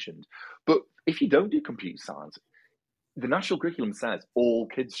just mentioned. But if you don't do computer science, the national curriculum says all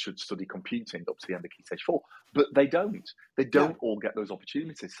kids should study computing up to the end of Key Stage 4, but they don't. They don't all get those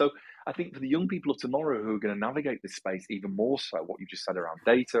opportunities. So I think for the young people of tomorrow who are going to navigate this space even more so, what you just said around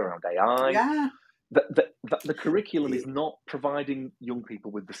data, around AI, Yeah. the curriculum is not providing young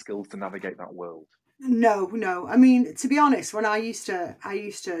people with the skills to navigate that world. No. I mean, to be honest, when I used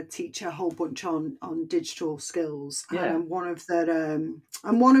to teach a whole bunch on digital skills, and Yeah. I'm one of the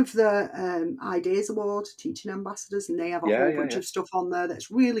Ideas Award teaching ambassadors, and they have a whole bunch of stuff on there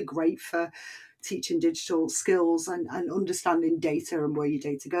that's really great for teaching digital skills and understanding data and where your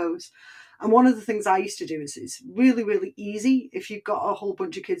data goes. And one of the things I used to do is it's really, really easy if you've got a whole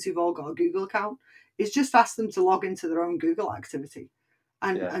bunch of kids who've all got a Google account, is just ask them to log into their own Google activity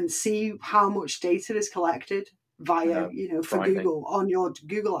and see how much data is collected via, for Google on your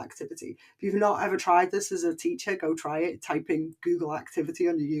Google activity. If you've not ever tried this as a teacher, go try it. Type in Google activity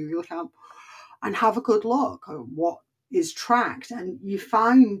on your Google account and have a good look at what is tracked. And you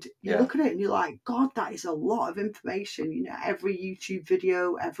look at it and you're like, God, that is a lot of information. Every YouTube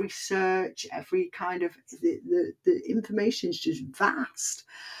video, every search, every kind of the information is just vast.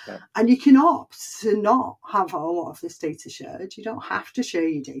 Yeah. And you can opt to not have a lot of this data shared. You don't have to share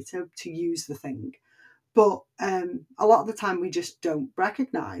your data to use the thing. But a lot of the time we just don't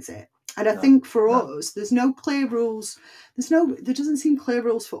recognise it. And I think for us, there's no clear rules. There doesn't seem clear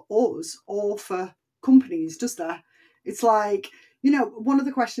rules for us or for companies, does there? It's like, one of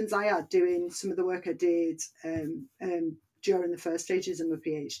the questions I had doing some of the work I did during the first stages of my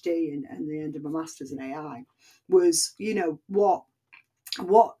PhD and the end of my master's in AI was,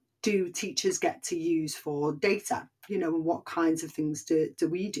 what do teachers get to use for data? And what kinds of things do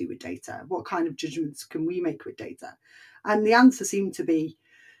we do with data? What kind of judgments can we make with data? And the answer seemed to be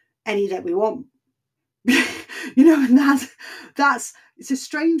any that we want. And that's it's a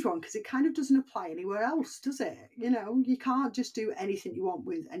strange one because it kind of doesn't apply anywhere else, does it? You can't just do anything you want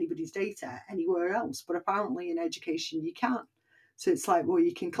with anybody's data anywhere else, but apparently in education you can. So it's like, well,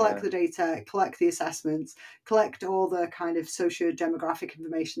 you can collect the data, collect the assessments, collect all the kind of socio-demographic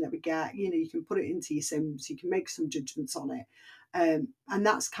information that we get. You can put it into your Sims, you can make some judgments on it. And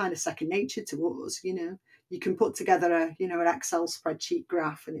that's kind of second nature to us, You can put together an Excel spreadsheet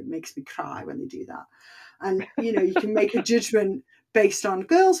graph, and it makes me cry when they do that. And, you can make a judgment based on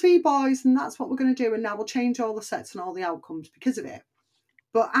girls v boys, and that's what we're going to do. And now we'll change all the sets and all the outcomes because of it.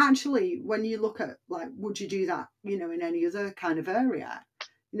 But actually, when you look at, like, would you do that, in any other kind of area?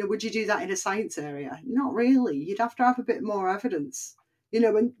 Would you do that in a science area? Not really. You'd have to have a bit more evidence.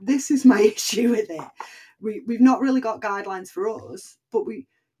 And this is my issue with it. We've not really got guidelines for us, but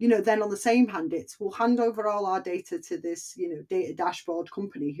then on the same hand, we'll hand over all our data to this, data dashboard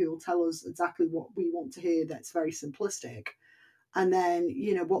company who will tell us exactly what we want to hear that's very simplistic. And then,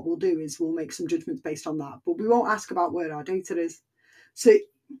 what we'll do is we'll make some judgments based on that, but we won't ask about where our data is. So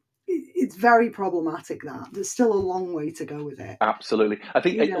it's very problematic that there's still a long way to go with it. Absolutely. I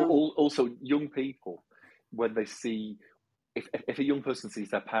think also young people, when they see, if a young person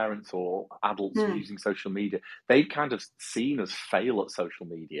sees their parents or adults using social media, they've kind of seen us fail at social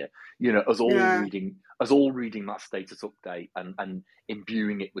media, us all reading that status update and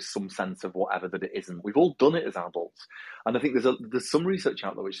imbuing it with some sense of whatever that it isn't. We've all done it as adults. And I think there's some research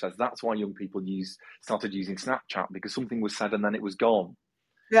out there which says that's why young people started using Snapchat, because something was said and then it was gone.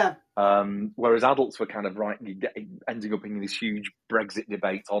 Yeah. Whereas adults were kind of ending up in this huge Brexit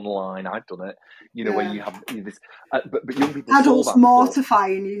debate online. I've done it, where you have this, but young people. Adults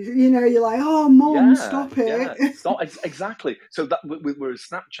mortifying you. You're like, oh, mum, stop it. Yeah, stop. Exactly. So that whereas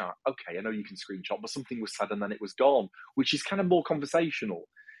Snapchat, okay, I know you can screenshot, but something was said and then it was gone, which is kind of more conversational.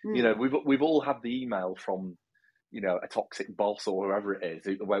 We've all had the email from a toxic boss or whoever it is,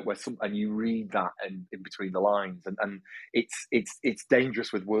 and you read that in between the lines, and it's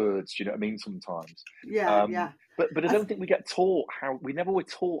dangerous with words. You know what I mean? Sometimes, Yeah. But I don't think we get taught we never were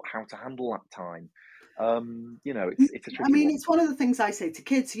taught how to handle that time. It's a tricky one. It's one of the things I say to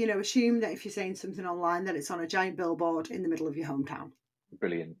kids. Assume that if you're saying something online, that it's on a giant billboard in the middle of your hometown.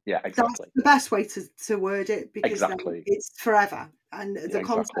 Brilliant. Yeah, exactly. That's the best way to word it, because exactly. It's forever, and the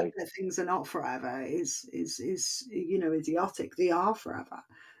concept exactly. that things are not forever is idiotic. They are forever.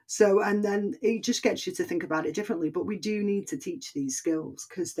 So, and then it just gets you to think about it differently. But we do need to teach these skills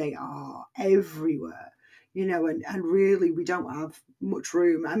because they are everywhere, and really we don't have much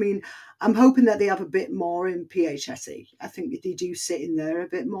room. I mean, I'm hoping that they have a bit more in PHSE. I think they do sit in there a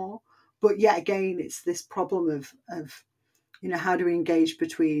bit more. But yet again, it's this problem of how do we engage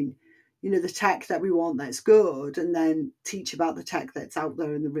between, the tech that we want that's good, and then teach about the tech that's out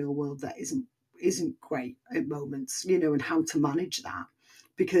there in the real world that isn't great at moments, and how to manage that,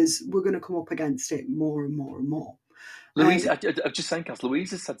 because we're going to come up against it more and more and more. Louise, I'm just saying, Cass, Louise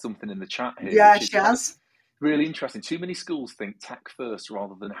has said something in the chat here. Yeah, she has. Really interesting. Too many schools think tech first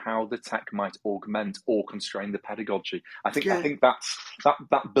rather than how the tech might augment or constrain the pedagogy. I think that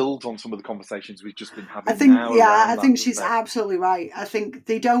builds on some of the conversations we've just been having. I think she's absolutely right. I think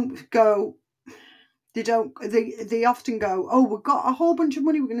they often go, oh, we've got a whole bunch of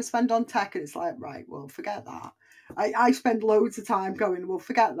money we're going to spend on tech, and it's like, right, well, forget that. I spend loads of time going, well,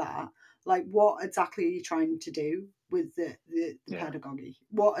 forget that. Like, what exactly are you trying to do with the pedagogy?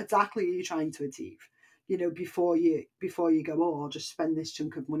 What exactly are you trying to achieve? Before you go, oh, I'll just spend this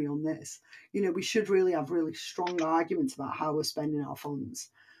chunk of money on this. We should really have really strong arguments about how we're spending our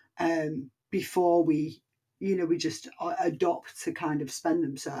funds before we just adopt to kind of spend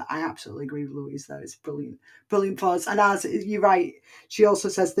them. So I absolutely agree with Louise there. It's brilliant for us. And as you're right, she also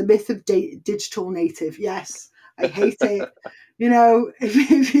says the myth of digital native. Yes, I hate it.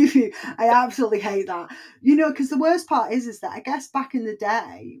 I absolutely hate that. Because the worst part is that I guess back in the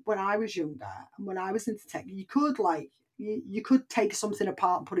day when I was younger and when I was into tech, you could you could take something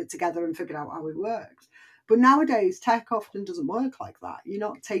apart and put it together and figure out how it works. But nowadays, tech often doesn't work like that. You're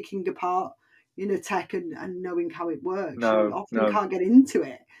not taking apart, tech and knowing how it works. You often can't get into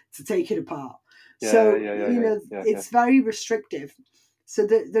it to take it apart. It's very restrictive. So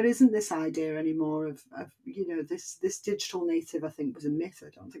there isn't this idea anymore of this digital native. I think was a myth. I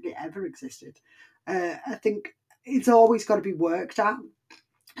don't think it ever existed. I think it's always got to be worked at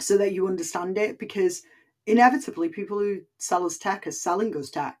so that you understand it, because inevitably people who sell us tech are selling us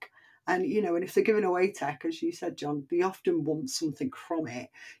tech. And, and if they're giving away tech, as you said, John, they often want something from it,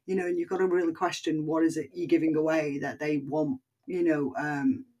 and you've got to really question what is it you're giving away that they want,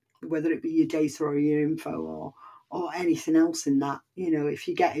 whether it be your data or your info or anything else in that. If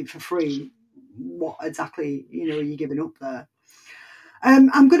you get it for free, what exactly, are you giving up there?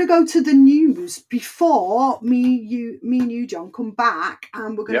 I'm going to go to the news before me and you, John, come back,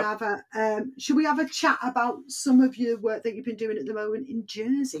 and we're going to have should we have a chat about some of your work that you've been doing at the moment in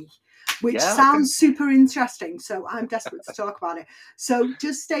Jersey, which sounds super interesting. So I'm desperate to talk about it. So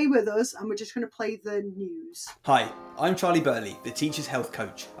just stay with us, and we're just going to play the news. Hi, I'm Charlie Burley, the Teacher's Health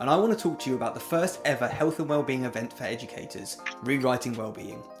Coach, and I want to talk to you about the first ever health and wellbeing event for educators, Rewriting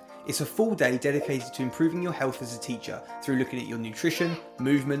Wellbeing. It's a full day dedicated to improving your health as a teacher through looking at your nutrition,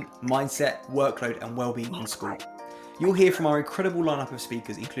 movement, mindset, workload and wellbeing in school. You'll hear from our incredible lineup of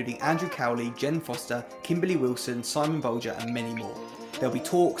speakers, including Andrew Cowley, Jen Foster, Kimberly Wilson, Simon Bolger and many more. There'll be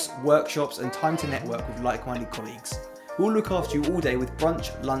talks, workshops and time to network with like-minded colleagues. We'll look after you all day with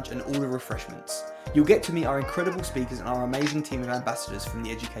brunch, lunch and all the refreshments. You'll get to meet our incredible speakers and our amazing team of ambassadors from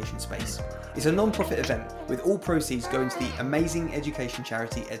the education space. It's a non-profit event with all proceeds going to the amazing education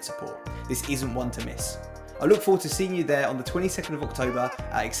charity EdSupport. This isn't one to miss. I look forward to seeing you there on the 22nd of October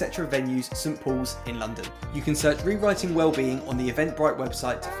at Etc. Venues, St Paul's in London. You can search Rewriting Wellbeing on the Eventbrite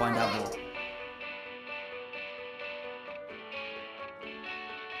website to find out more.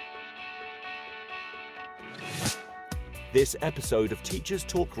 This episode of Teachers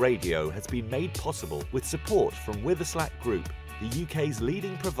Talk Radio has been made possible with support from Witherslack Group, the UK's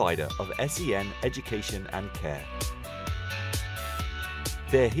leading provider of SEN education and care.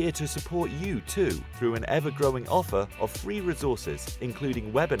 They're here to support you too through an ever-growing offer of free resources,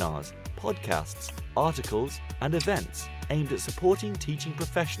 including webinars, podcasts, articles and events aimed at supporting teaching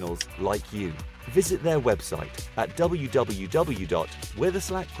professionals like you. Visit their website at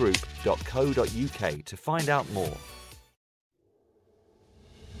www.witherslackgroup.co.uk to find out more.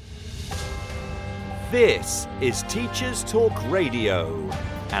 This is Teachers Talk Radio,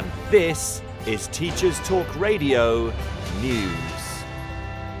 and this is Teachers Talk Radio News.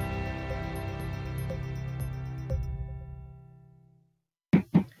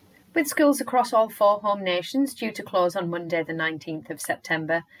 With schools across all 4 home nations due to close on Monday the 19th of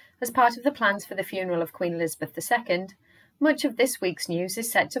September as part of the plans for the funeral of Queen Elizabeth II, much of this week's news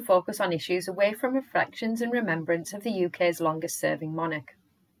is set to focus on issues away from reflections and remembrance of the UK's longest-serving monarch.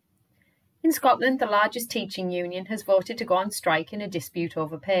 In Scotland, the largest teaching union has voted to go on strike in a dispute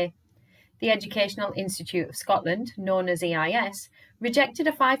over pay. The Educational Institute of Scotland, known as EIS, rejected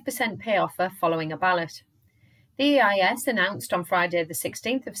a 5% pay offer following a ballot. The EIS announced on Friday the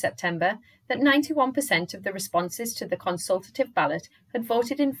 16th of September that 91% of the responses to the consultative ballot had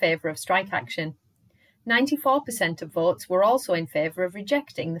voted in favour of strike action. 94% of votes were also in favour of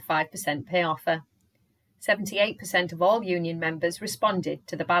rejecting the 5% pay offer. 78% of all union members responded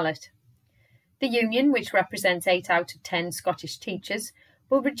to the ballot. The union, which represents 8 out of 10 Scottish teachers,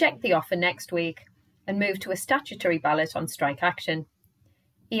 will reject the offer next week and move to a statutory ballot on strike action.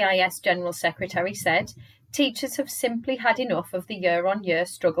 EIS General Secretary said, "Teachers have simply had enough of the year-on-year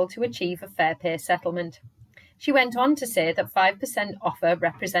struggle to achieve a fair pay settlement." She went on to say that 5% offer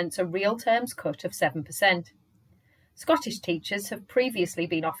represents a real terms cut of 7%. Scottish teachers have previously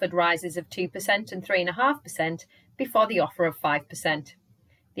been offered rises of 2% and 3.5% before the offer of 5%.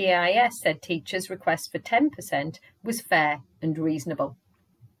 The EIS said teachers' request for 10% was fair and reasonable.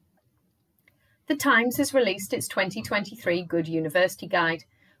 The Times has released its 2023 Good University Guide,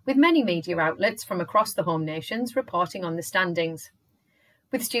 with many media outlets from across the home nations reporting on the standings.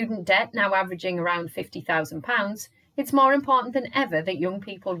 With student debt now averaging around £50,000, it's more important than ever that young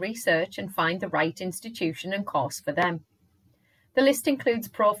people research and find the right institution and course for them. The list includes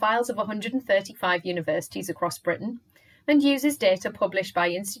profiles of 135 universities across Britain and uses data published by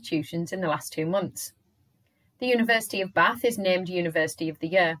institutions in the last 2 months. The University of Bath is named University of the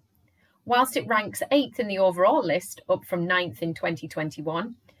Year. Whilst it ranks 8th in the overall list, up from 9th in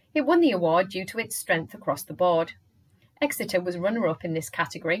 2021, it won the award due to its strength across the board. Exeter was runner-up in this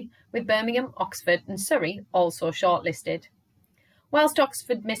category, with Birmingham, Oxford and Surrey also shortlisted. Whilst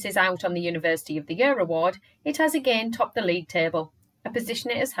Oxford misses out on the University of the Year award, it has again topped the league table, a position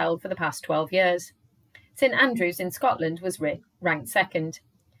it has held for the past 12 years. St Andrews in Scotland was ranked second.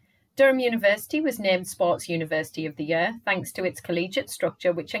 Durham University was named Sports University of the Year thanks to its collegiate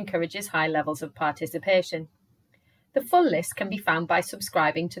structure which encourages high levels of participation. The full list can be found by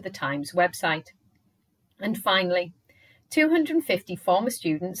subscribing to the Times website. And finally, 250 former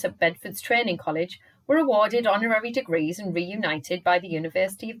students at Bedford's Training College were awarded honorary degrees and reunited by the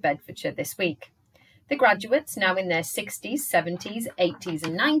University of Bedfordshire this week. The graduates, now in their 60s, 70s, 80s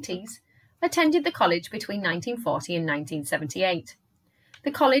and 90s, attended the college between 1940 and 1978.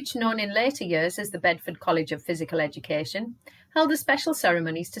 The college, known in later years as the Bedford College of Physical Education, held a special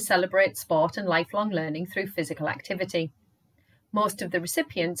ceremonies to celebrate sport and lifelong learning through physical activity. Most of the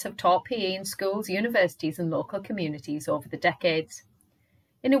recipients have taught PE in schools, universities and local communities over the decades.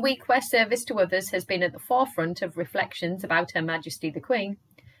 In a week where service to others has been at the forefront of reflections about Her Majesty the Queen,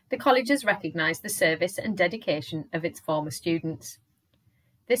 the college has recognised the service and dedication of its former students.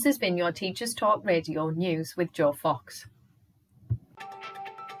 This has been your Teachers Talk Radio News with Joe Fox.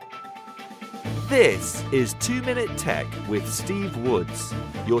 This is 2 Minute Tech with Steve Woods,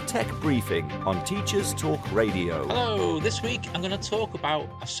 your tech briefing on Teachers Talk Radio. Hello, this week I'm going to talk about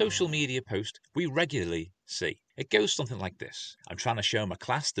a social media post we regularly see. It goes something like this. I'm trying to show my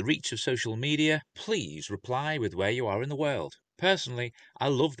class the reach of social media. Please reply with where you are in the world. Personally, I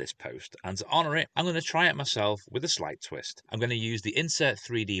love this post, and to honour it, I'm going to try it myself with a slight twist. I'm going to use the Insert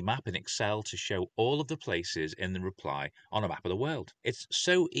 3D map in Excel to show all of the places in the reply on a map of the world. It's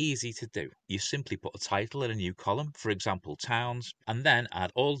so easy to do. You simply put a title in a new column, for example, towns, and then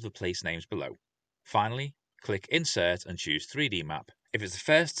add all of the place names below. Finally, click Insert and choose 3D map. If it's the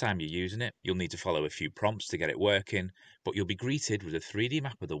first time you're using it, you'll need to follow a few prompts to get it working, but you'll be greeted with a 3D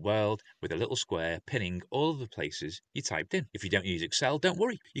map of the world with a little square pinning all of the places you typed in. If you don't use Excel, don't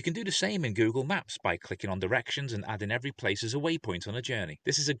worry. You can do the same in Google Maps by clicking on directions and adding every place as a waypoint on a journey.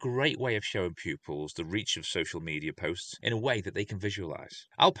 This is a great way of showing pupils the reach of social media posts in a way that they can visualize.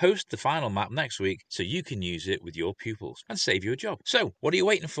 I'll post the final map next week so you can use it with your pupils and save you a job. So, what are you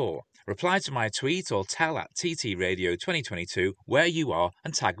waiting for? Reply to my tweet or tell at TT Radio 2022 where you are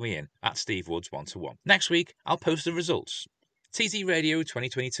and tag me in at Steve Woods 1-1. Next week, I'll post the results. TT Radio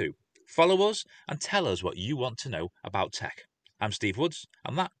 2022. Follow us and tell us what you want to know about tech. I'm Steve Woods,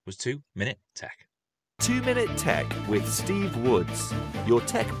 and that was 2 Minute Tech. 2 Minute Tech with Steve Woods, your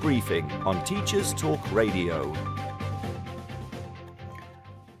tech briefing on Teachers Talk Radio.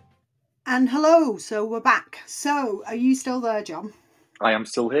 And hello, so we're back. So, are you still there, John? I am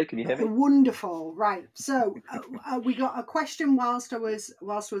still here. Can you hear me? Wonderful. Right. So we got a question whilst I was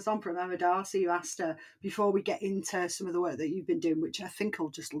on from Emma Darcy, who asked her before we get into some of the work that you've been doing, which I think will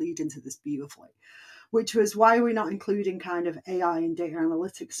just lead into this beautifully, which was why are we not including kind of AI and data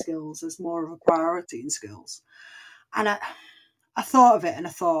analytics skills as more of a priority in schools? And I thought of it and I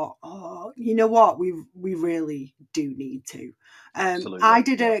thought, oh, you know what? We really do need to. Absolutely. I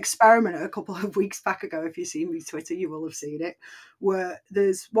did an experiment a couple of weeks back ago. If you've seen me Twitter, you will have seen it, where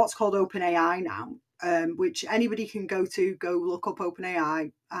there's what's called OpenAI now, which anybody can go look up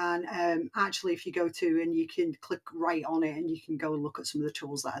OpenAI. And actually, if you go to and you can click right on it and you can go and look at some of the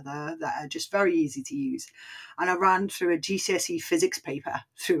tools that are there that are just very easy to use. And I ran through a GCSE physics paper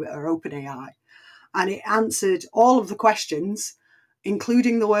through our OpenAI. And it answered all of the questions,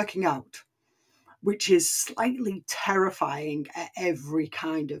 including the working out, which is slightly terrifying at every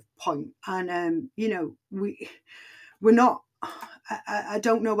kind of point. And, we're not, I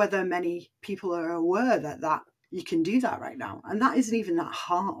don't know whether many people are aware that you can do that right now. And that isn't even that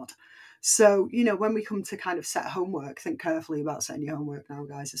hard. So, when we come to kind of set homework, think carefully about setting your homework now,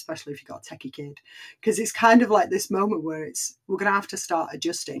 guys, especially if you've got a techie kid, because it's kind of like this moment where we're going to have to start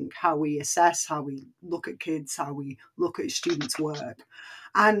adjusting how we assess, how we look at kids, how we look at students' work.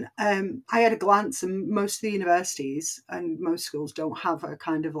 And I had a glance, and most of the universities and most schools don't have a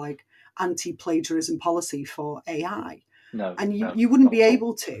kind of like anti-plagiarism policy for AI. No. And you wouldn't be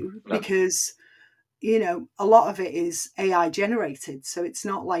able to, because a lot of it is AI generated. So it's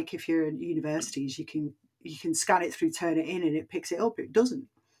not like if you're in universities, you can scan it through, turn it in, and it picks it up. It doesn't.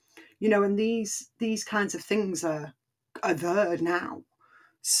 And these kinds of things are there now.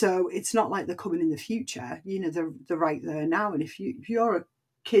 So it's not like they're coming in the future. They're right there now. And if you're a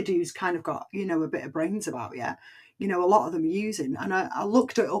kid who's kind of got, a bit of brains about you, a lot of them are using. And I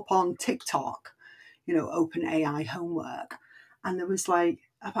looked it up on TikTok, Open AI homework. And there was like,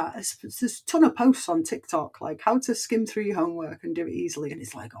 there's a ton of posts on TikTok, like how to skim through your homework and do it easily. And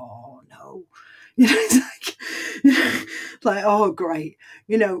it's like, oh no, it's like, oh great,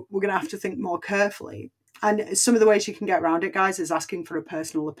 we're going to have to think more carefully. And some of the ways you can get around it, guys, is asking for a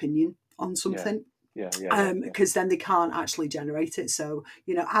personal opinion on something. Because then they can't actually generate it. So,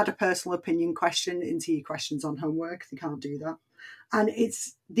 add a personal opinion question into your questions on homework. They can't do that. And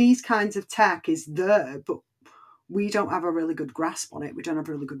it's these kinds of tech is there, but we don't have a really good grasp on it. We don't have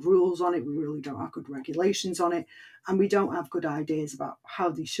really good rules on it. We really don't have good regulations on it. And we don't have good ideas about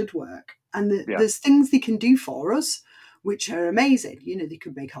how they should work. And there's things they can do for us, which are amazing. They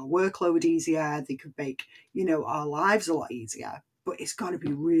could make our workload easier. They could make, our lives a lot easier. But it's got to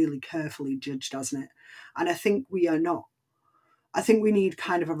be really carefully judged, hasn't it? And I think we are not. I think we need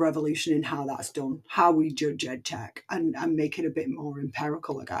kind of a revolution in how that's done, how we judge EdTech and make it a bit more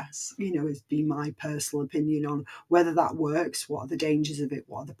empirical, I guess, is be my personal opinion on whether that works, what are the dangers of it,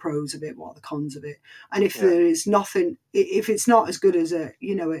 what are the pros of it, what are the cons of it. And if there is nothing, if it's not as good as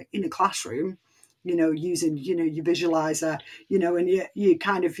in a classroom, using, your visualizer, and you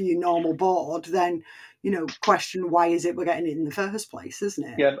kind of your normal board, then, question why is it we're getting it in the first place, isn't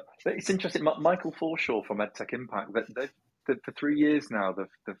it? Yeah, it's interesting. Michael Forshaw from EdTech Impact, for 3 years now,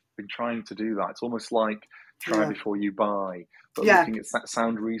 they've been trying to do that. It's almost like try before you buy, but looking at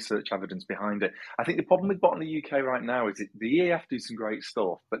sound research evidence behind it. I think the problem we've got in the UK right now is the EAF do some great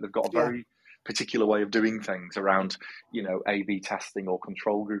stuff, but they've got a very particular way of doing things around, A/B testing or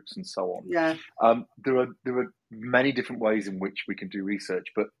control groups and so on. Yeah. There are many different ways in which we can do research,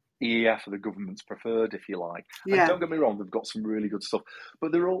 but EAF are the government's preferred, if you like. And don't get me wrong, they've got some really good stuff.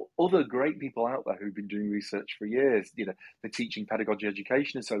 But there are other great people out there who've been doing research for years. The Teaching Pedagogy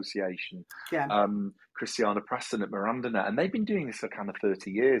Education Association, Christiana Preston at MirandaNet, and they've been doing this for kind of 30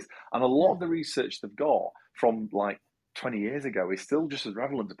 years. And a lot of the research they've got from like 20 years ago is still just as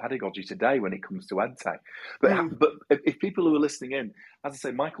relevant to pedagogy today when it comes to EdTech. But if people who are listening in, as I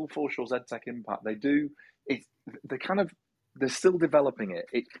say, Michael Forshaw's EdTech Impact, they're still developing it.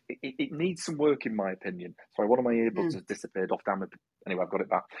 It needs some work, in my opinion. Sorry, one of my earbuds has disappeared off. Damn it. Anyway, I've got it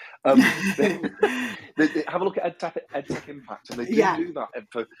back. They have a look at EdTech Impact, and they do that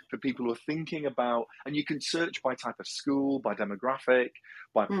for people who are thinking about, and you can search by type of school, by demographic,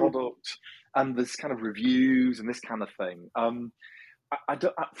 by product, and there's kind of reviews and this kind of thing.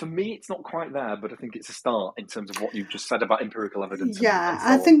 For me, it's not quite there, but I think it's a start in terms of what you've just said about empirical evidence. Yeah,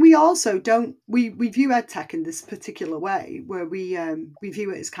 I think we also don't, we view EdTech in this particular way where we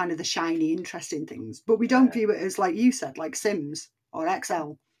view it as kind of the shiny, interesting things, but we don't view it as, like you said, like Sims or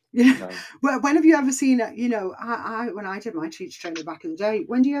Excel. No. When have you ever seen it? When I did my teacher training back in the day,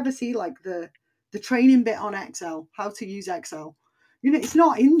 when do you ever see like the training bit on Excel, how to use Excel? You know, it's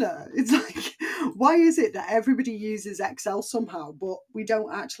not in there. It's like, why is it that everybody uses Excel somehow, but we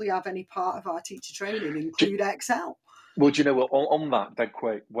don't actually have any part of our teacher training include Excel? Well, do you know what? On that, dead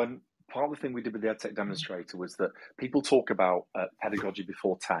quick, when part of the thing we did with the EdTech demonstrator was that people talk about pedagogy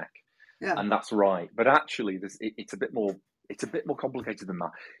before tech, Yeah. and that's right. But actually, it's a bit more complicated than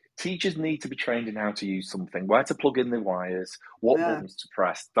that. Teachers need to be trained in how to use something, where to plug in the wires, what Yeah. buttons to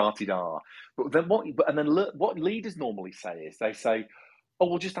press, da-di-da. But then what leaders normally say is they say, "Oh,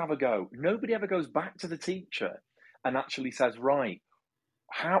 we'll just have a go." Nobody ever goes back to the teacher and actually says, "Right,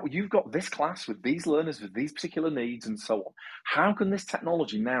 how you've got this class with these learners with these particular needs and so on. How can this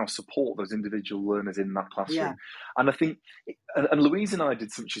technology now support those individual learners in that classroom?" Yeah. And I think, and Louise and I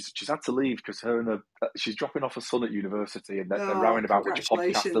did some. She's had to leave because she's dropping off her son at university, and they're rowing about which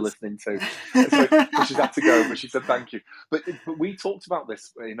podcast they're listening to. So she's had to go, but she said thank you. But we talked about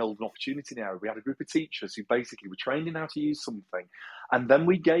this in Old Opportunity Now. We had a group of teachers who basically were trained in how to use something, and then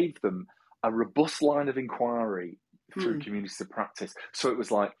we gave them a robust line of inquiry through communities of practice. So it was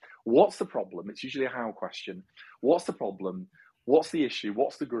like, what's the problem? It's usually a how question. What's the problem? What's the issue?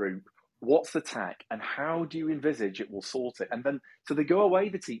 What's the group? What's the tech? And how do you envisage it will sort it? And then, so they go away,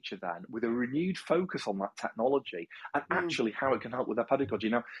 the teacher then, with a renewed focus on that technology and actually how it can help with their pedagogy.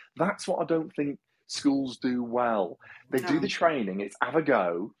 Now, that's what I don't think schools do well. They do the training, it's have a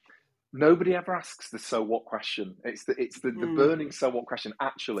go. Nobody ever asks the so what question. It's the burning so what question.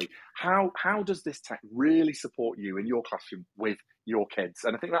 Actually, how does this tech really support you in your classroom with your kids?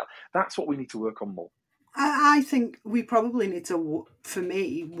 And I think that's what we need to work on more. I think we probably need to, for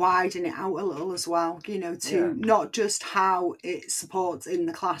me, widen it out a little as well, you know, to not just how it supports in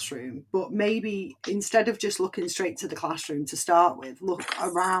the classroom, but maybe instead of just looking straight to the classroom to start with, look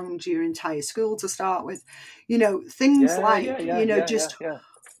around your entire school to start with, you know, things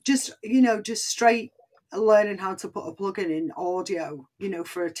just, you know, just straight learning how to put a plugin in audio, you know,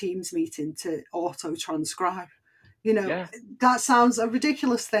 for a Teams meeting to auto transcribe. You know, that sounds a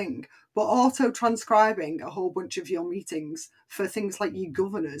ridiculous thing, but auto transcribing a whole bunch of your meetings for things like your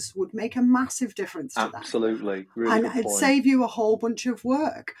governors would make a massive difference to them. Absolutely. Really and good it'd point. save you a whole bunch of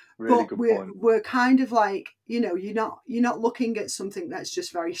work. Really but good point. We're kind of like, you know, you're not looking at something that's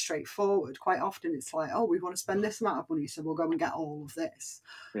just very straightforward. Quite often it's like, oh, we want to spend this amount of money, so we'll go and get all of this.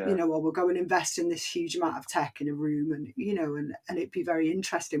 You know, or we'll go and invest in this huge amount of tech in a room, and you know, and it'd be very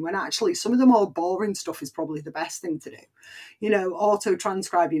interesting, when actually some of the more boring stuff is probably the best thing to do. You know, auto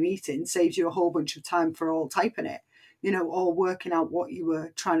transcribe your meeting saves you a whole bunch of time for all typing it, you know, or working out what you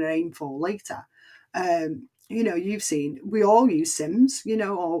were trying to aim for later. You know, you've seen, we all use Sims, you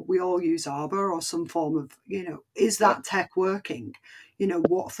know, or we all use Arbor or some form of, you know, is that tech working? You know,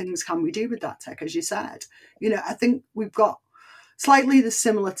 what things can we do with that tech, as you said? You know, I think we've got slightly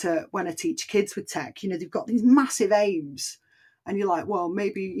similar to when I teach kids with tech. You know, they've got these massive aims, and you're like, well,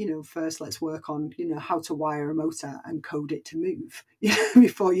 maybe, you know, first let's work on, you know, how to wire a motor and code it to move, you know,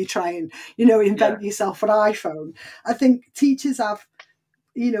 before you try and, you know, invent yourself an iPhone. I think teachers have,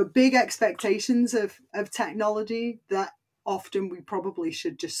 you know, big expectations of technology that often we probably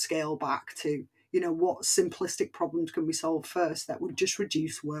should just scale back to, you know, what simplistic problems can we solve first that would just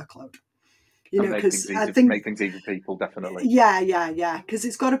reduce workload. You know, because I think make things easy for people, definitely. Yeah. Because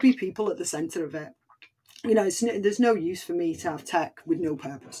it's got to be people at the centre of it. You know, there's no use for me to have tech with no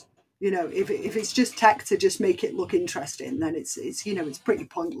purpose. You know, if it's just tech to just make it look interesting, then it's you know, it's pretty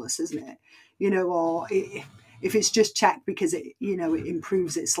pointless, isn't it? You know, or if it's just tech because it, you know, it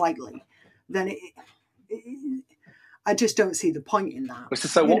improves it slightly, then I just don't see the point in that. It's a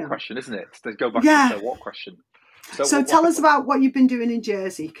so what question, isn't it? To go back to the so what question. So tell us about what you've been doing in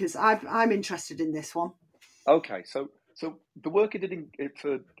Jersey, because I'm interested in this one. Okay, so the work I did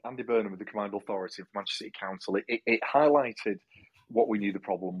for Andy Burnham with the Combined Authority of Manchester City Council, it highlighted what we knew the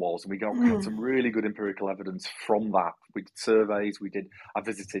problem was, and we had some really good empirical evidence from that. We did surveys, I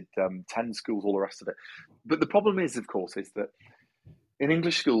visited 10 schools, all the rest of it. But the problem is, of course, is that in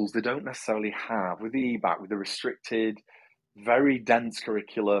English schools, they don't necessarily have, with the EBAC, with the restricted, very dense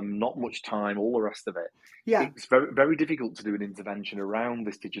curriculum, not much time, all the rest of it. It's very, very difficult to do an intervention around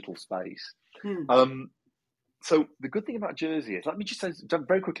this digital space. So the good thing about Jersey is, let me just say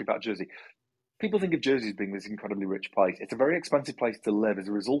very quickly about Jersey. People think of Jersey as being this incredibly rich place. It's a very expensive place to live. As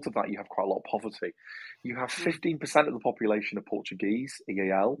a result of that, you have quite a lot of poverty. You have 15% of the population are Portuguese,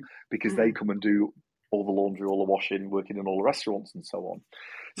 EAL, because they come and do all the laundry, all the washing, working in all the restaurants and so on.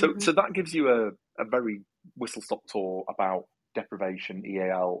 So that gives you a very whistle-stop tour about deprivation,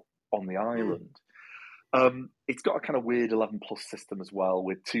 EAL, on the island. It's got a kind of weird 11+ system as well,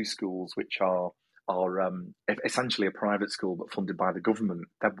 with 2 schools which are essentially a private school but funded by the government.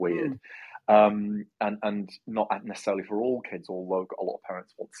 They're weird. and not necessarily for all kids, although a lot of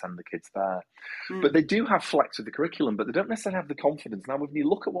parents want to send the kids there. Mm. But they do have flex with the curriculum, but they don't necessarily have the confidence. Now, when you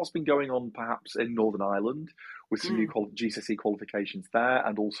look at what's been going on perhaps in Northern Ireland with some new GCSE qualifications there,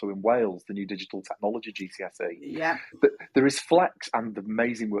 and also in Wales, the new digital technology GCSE, Yeah. but there is flex and the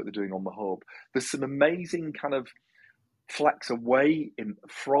amazing work they're doing on the hub. There's some amazing kind of flex away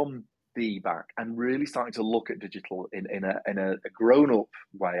from the EBAC and really starting to look at digital in a grown-up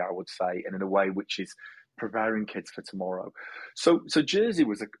way, I would say, and in a way which is preparing kids for tomorrow. So Jersey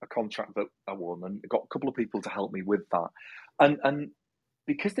was a contract that I won, and got a couple of people to help me with that. And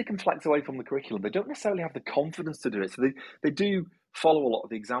because they can flex away from the curriculum, they don't necessarily have the confidence to do it. So they do follow a lot of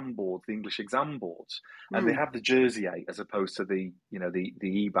the exam boards, the English exam boards, and they have the Jersey 8 as opposed to the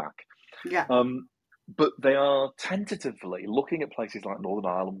EBAC. Yeah. But they are tentatively looking at places like Northern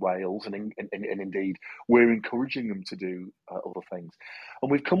Ireland, Wales, and indeed we're encouraging them to do other things.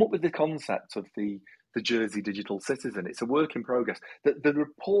 And we've come up with the concept of the Jersey Digital Citizen. It's a work in progress. The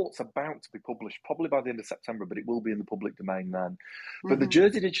report's about to be published probably by the end of September, but it will be in the public domain then. But the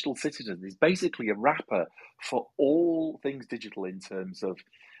Jersey Digital Citizen is basically a wrapper for all things digital in terms of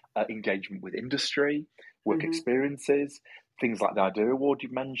engagement with industry, work experiences, things like the IDEA Award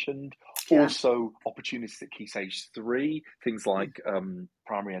you've mentioned, also opportunities at Key Stage 3, things like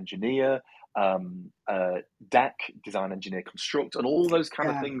primary engineer, DEC, design, engineer, construct, and all those kind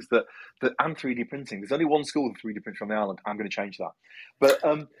of things that and 3D printing. There's only one school with 3D printer on the island. I'm going to change that. But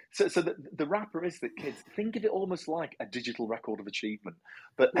so the wrapper is that kids think of it almost like a digital record of achievement.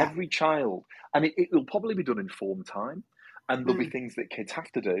 But every child, and it will probably be done in form time, and there'll be things that kids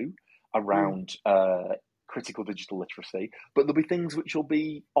have to do around critical digital literacy, but there'll be things which will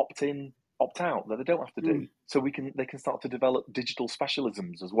be opt-in, opt-out that they don't have to do. So they can start to develop digital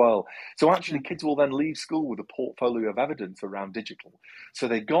specialisms as well. So actually kids will then leave school with a portfolio of evidence around digital. So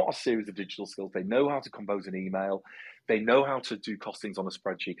they've got a series of digital skills. They know how to compose an email. They know how to do costings on a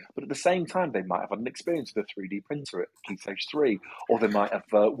spreadsheet, but at the same time, they might have had an experience with a 3D printer at Key Stage 3, or they might have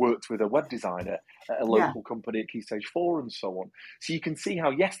worked with a web designer at a local company at Key Stage 4, and so on. So you can see how,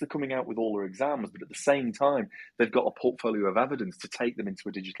 yes, they're coming out with all their exams, but at the same time, they've got a portfolio of evidence to take them into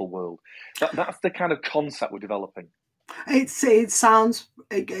a digital world. That's the kind of concept we're developing. It sounds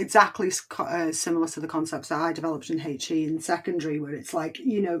exactly similar to the concepts that I developed in HE in secondary, where it's like,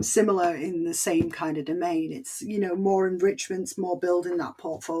 similar in the same kind of domain. It's, more enrichments, more building that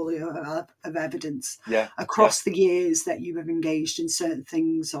portfolio of evidence across the years that you have engaged in certain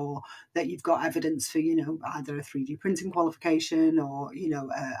things, or that you've got evidence for, either a 3D printing qualification or,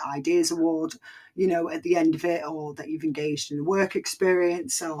 Ideas Award, at the end of it, or that you've engaged in a work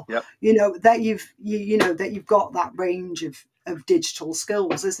experience, or, that you've got that range of digital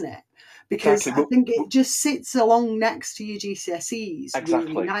skills, isn't it? Because I think it just sits along next to your GCSEs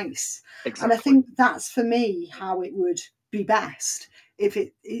really nice. And I think that's, for me, how it would be best. If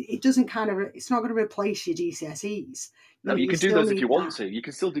it doesn't it's not going to replace your GCSEs. No, you can do those if you want to. You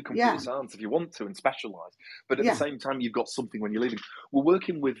can still do computer science if you want to and specialise. But at the same time, you've got something when you're leaving. We're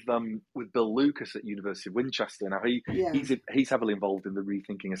working with Bill Lucas at University of Winchester. Now, he's heavily involved in the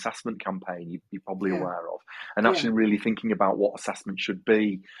Rethinking Assessment campaign you're probably aware of, and actually really thinking about what assessment should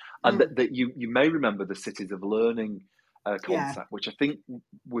be. And that you may remember the Cities of Learning concept, which I think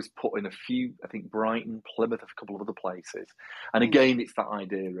was put in Brighton, Plymouth, a couple of other places. And again, it's that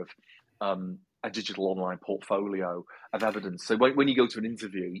idea of a digital online portfolio of evidence. So when you go to an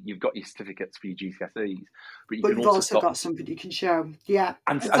interview, you've got your certificates for your GCSEs, but you've also got something you can show. Yeah,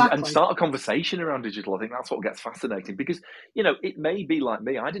 and start a conversation around digital. I think that's what gets fascinating, because it may be like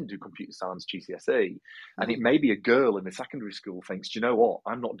me. I didn't do computer science GCSE, and it may be a girl in the secondary school thinks, do you know what?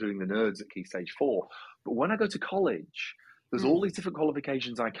 I'm not doing the nerds at Key Stage 4, but when I go to college, there's all these different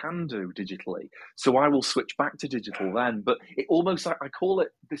qualifications I can do digitally. So I will switch back to digital then. But it almost, I call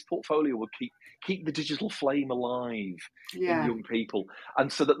it, this portfolio will keep the digital flame alive in young people,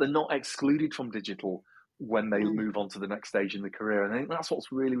 and so that they're not excluded from digital when they move on to the next stage in the career. And I think that's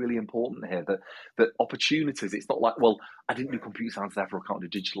what's really, really important here, that opportunities, it's not like, well, I didn't do computer science, therefore I can't do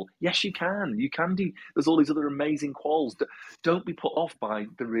digital. Yes, you can do. There's all these other amazing quals. Don't be put off by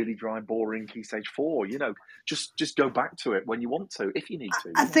the really dry, boring Key Stage 4. Just go back to it when you want to, if you need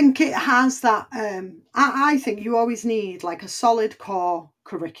to. I think it has that, I think you always need like a solid core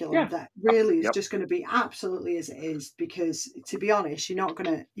curriculum that really is Yep. just going to be absolutely as it is, because to be honest, you're not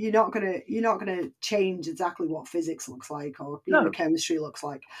gonna change exactly what physics looks like or chemistry looks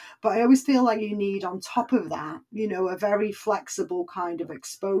like. But I always feel like you need, on top of that, a very flexible kind of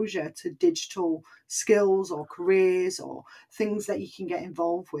exposure to digital skills or careers or things that you can get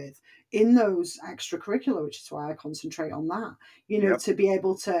involved with in those extracurricular, which is why I concentrate on that, to be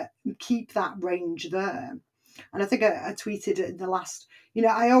able to keep that range there. And I think I tweeted in the last,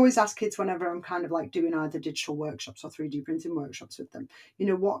 I always ask kids whenever I'm kind of like doing either digital workshops or 3D printing workshops with them,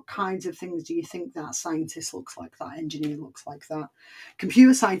 what kinds of things do you think that scientist looks like, that engineer looks like, that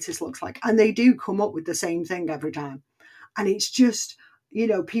computer scientist looks like? And they do come up with the same thing every time. And it's just,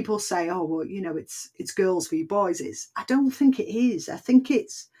 people say, oh, well, it's girls v boys. I don't think it is. I think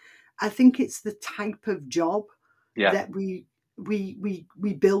it's the type of job that we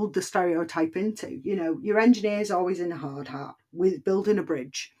build the stereotype into. Your engineer is always in a hard hat with building a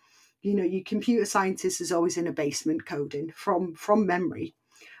bridge. Your computer scientist is always in a basement coding from memory,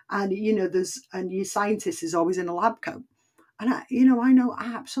 and your scientist is always in a lab coat. And I know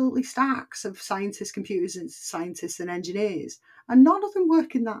absolutely stacks of scientists, computers, and scientists and engineers, and none of them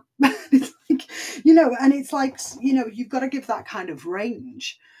work in that. It's like, and it's like, you've got to give that kind of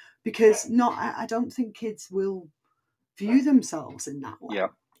range, because I don't think kids will view themselves in that way.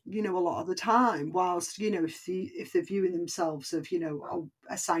 A lot of the time, whilst if they're viewing themselves of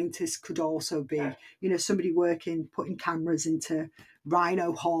a scientist could also be somebody putting cameras into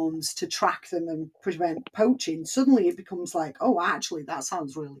rhino horns to track them and prevent poaching, suddenly it becomes like, oh, actually that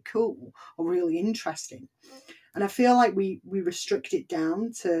sounds really cool or really interesting. And I feel like we restrict it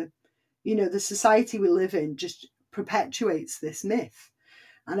down to the society we live in just perpetuates this myth.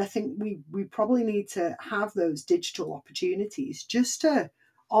 And I think we probably need to have those digital opportunities just to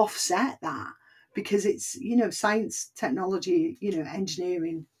offset that, because it's, science, technology,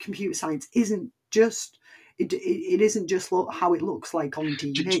 engineering, computer science isn't just, it isn't just how it looks like on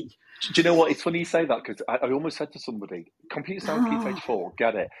TV. Do you know what? It's funny you say that, because I almost said to somebody, computer science key stage 4,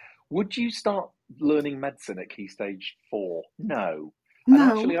 get it. Would you start learning medicine at key stage 4? No. And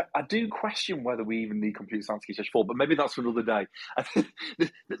actually, I do question whether we even need computer science key stage 4, but maybe that's for another day.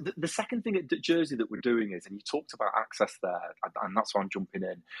 The second thing at Jersey that we're doing is, and you talked about access there, and that's why I'm jumping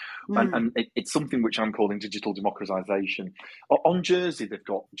in, and it's something which I'm calling digital democratization. On Jersey, they've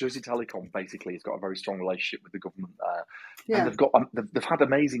got Jersey Telecom, basically, has got a very strong relationship with the government there. And they've had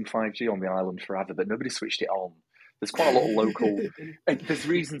amazing 5G on the island forever, but nobody switched it on. There's quite a lot of local, there's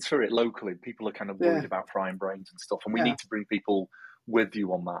reasons for it locally. People are kind of worried about frying brains and stuff, and we need to bring people with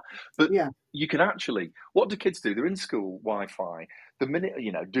you on that. But you can actually, what do kids do? They're in school, Wi-Fi. The minute,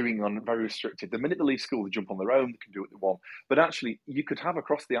 doing on very restricted, the minute they leave school, they jump on their own, they can do what they want. But actually, you could have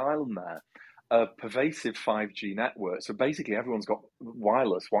across the island there a pervasive 5G network. So basically, everyone's got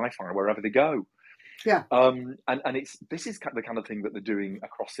wireless Wi-Fi wherever they go. And this is the kind of thing that they're doing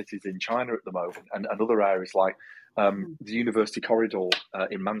across cities in China at the moment, and other areas like the University Corridor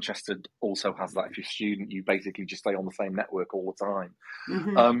in Manchester also has that. If you're a student, you basically just stay on the same network all the time.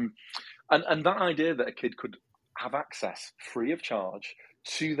 And that idea that a kid could have access free of charge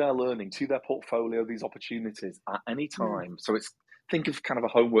to their learning, to their portfolio, these opportunities at any time. So think of kind of a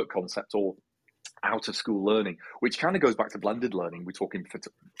homework concept or out of school learning, which kind of goes back to blended learning. We're talking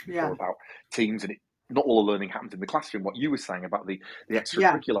before about teams, and not all the learning happens in the classroom. What you were saying about the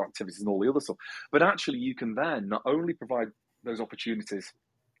extracurricular activities and all the other stuff, but actually you can then not only provide those opportunities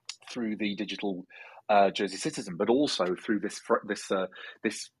through the digital Jersey Citizen, but also through this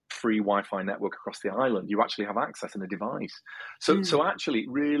free Wi-Fi network across the island. You actually have access in a device. So actually, it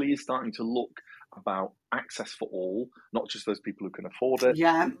really is starting to look about access for all, not just those people who can afford it,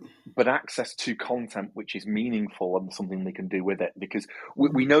 but access to content which is meaningful and something they can do with it. Because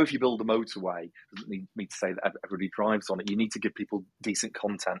we know if you build a motorway, it doesn't need me to say that everybody drives on it. You need to give people decent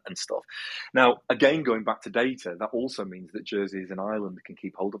content and stuff. Now, again, going back to data, that also means that Jersey as an island can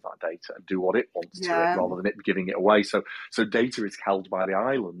keep hold of that data and do what it wants to it, rather than it giving it away. So data is held by the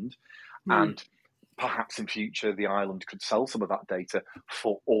island, and perhaps in future the island could sell some of that data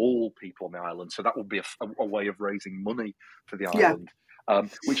for all people on the island. So that would be a way of raising money for the island,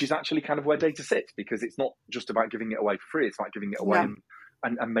 which is actually kind of where data sits, because it's not just about giving it away for free. It's like giving it away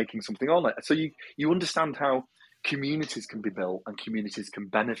and making something on it. So you understand how communities can be built and communities can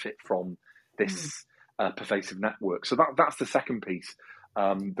benefit from this pervasive network. So that's the second piece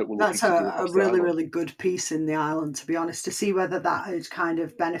that we're looking That's to do a across the really, island. really good piece in the island, to be honest, to see whether that would kind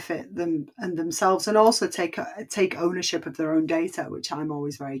of benefit them and themselves, and also take ownership of their own data, which I'm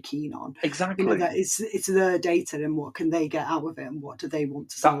always very keen on. Exactly. That it's their data, and what can they get out of it, and what do they want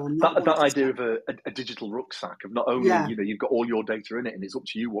to That, sell or not want that to idea sell. of a digital rucksack of not only, Yeah. you've got all your data in it and it's up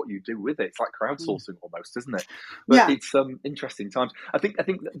to you what you do with it. It's like crowdsourcing almost, isn't it? But Yeah. it's interesting times. I think that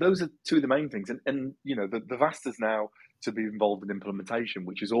those are two of the main things. And the VASTA's now to be involved in implementation,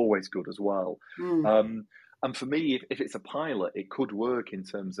 which is always good as well. And for me, if it's a pilot, it could work in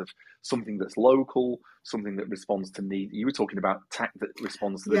terms of something that's local, something that responds to need. You were talking about tech that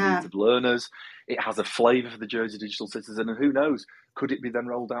responds to the needs of learners. It has a flavour for the Jersey digital citizen, and who knows, could it be then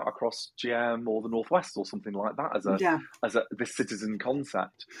rolled out across GM or the Northwest or something like that as a this citizen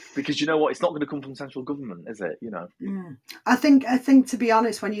concept? Because you know what, it's not going to come from central government, is it? I think to be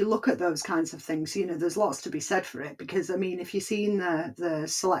honest, when you look at those kinds of things, there's lots to be said for it. Because I mean, if you've seen the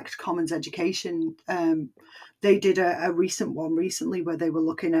Select Commons Education, they did a recent one recently where they were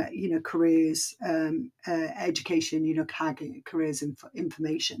looking at careers, education, CAG, careers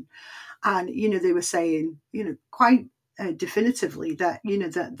information, and they were saying quite definitively that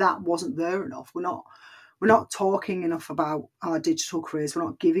that wasn't there enough. We're not talking enough about our digital careers. We're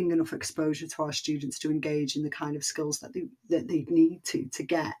not giving enough exposure to our students to engage in the kind of skills that they need to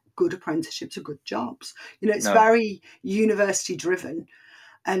get good apprenticeships or good jobs. It's very university driven.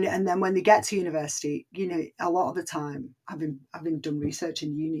 And then when they get to university, a lot of the time, having done research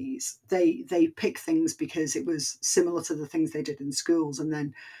in unis, they pick things because it was similar to the things they did in schools, and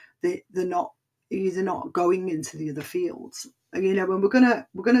then they're not going into the other fields. When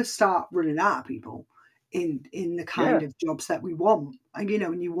we're gonna start running out of people in the kind of jobs that we want, and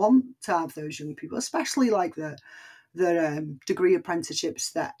and you want to have those young people, especially like the degree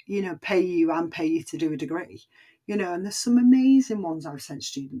apprenticeships that pay you to do a degree. And there's some amazing ones I've sent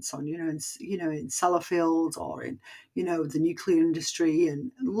students on, in Sellafield or in, the nuclear industry,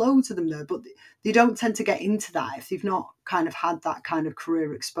 and loads of them there, but they don't tend to get into that if they've not kind of had that kind of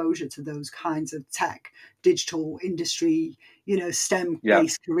career exposure to those kinds of tech, digital industry,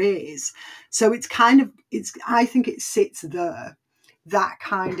 STEM-based careers. So I think it sits there, that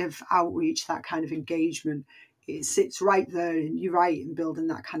kind of outreach, that kind of engagement, it sits right there, and you're right in building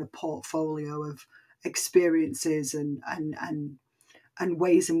that kind of portfolio of experiences and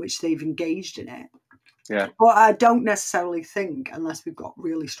ways in which they've engaged in it. But I don't necessarily think, unless we've got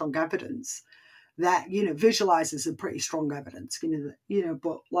really strong evidence, that visualizers are pretty strong evidence.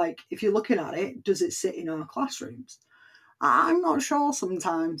 But like, if you're looking at it, does it sit in our classrooms? I'm not sure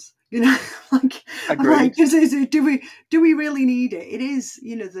sometimes. Like, do we really need it? It is,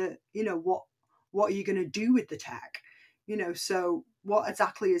 what are you going to do with the tech? So what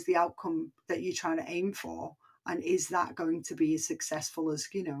exactly is the outcome that you're trying to aim for? And is that going to be as successful as,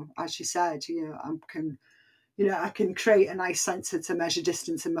 as you said, I can create a nice sensor to measure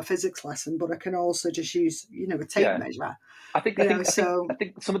distance in my physics lesson, but I can also just use, a tape measure. I think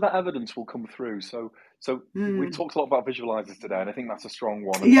some of that evidence will come through. So we've talked a lot about visualizers today, and I think that's a strong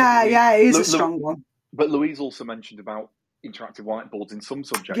one. And it is a strong one. But Louise also mentioned about interactive whiteboards in some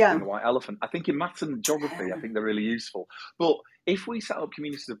subjects, in the white elephant. I think in maths and geography, I think they're really useful. But if we set up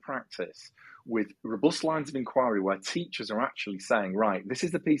communities of practice with robust lines of inquiry where teachers are actually saying, right, this is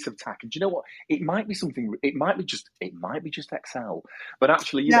the piece of tech, and do you know what? It might be something. It might be just Excel, but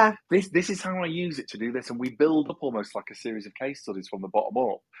actually, this is how I use it to do this, and we build up almost like a series of case studies from the bottom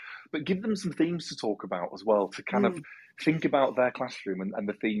up. But give them some themes to talk about as well, to kind of think about their classroom and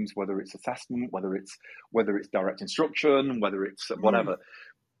the themes, whether it's assessment, whether it's direct instruction, whether it's whatever.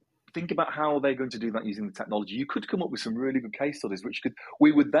 Think about how they're going to do that using the technology. You could come up with some really good case studies,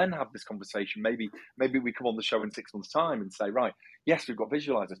 we would then have this conversation. Maybe we come on the show in 6 months' time and say, right, yes, we've got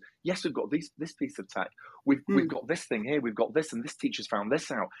visualizers. Yes, we've got this piece of tech. We've got this thing here. We've got this, and this teacher's found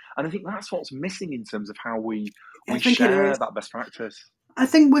this out. And I think that's what's missing in terms of how we share that best practice. I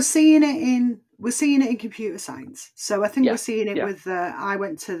think we're seeing it in computer science. So I think we're seeing it with I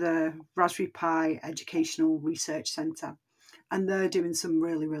went to the Raspberry Pi Educational Research Centre, and they're doing some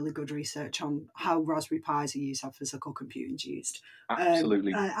really, really good research on how Raspberry Pis are used, how physical computing's used.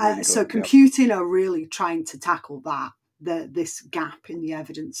 Absolutely. So computing are really trying to tackle this gap in the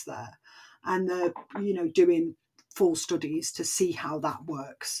evidence there, and they're doing full studies to see how that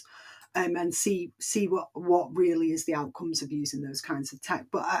works. And see what really is the outcomes of using those kinds of tech.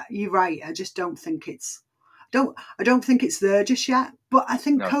 But you're right. I just don't think it's there just yet. But I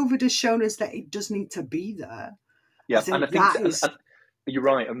think COVID has shown us that it does need to be there. Yeah, You're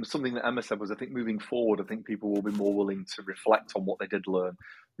right, and something that Emma said was, I think moving forward, I think people will be more willing to reflect on what they did learn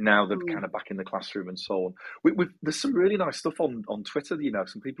now they're kind Mm. of back in the classroom and so on. There's some really nice stuff on Twitter.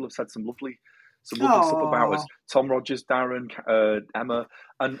 Some people have said some lovely stuff about us. Oh, Tom Rogers, Darren, Emma,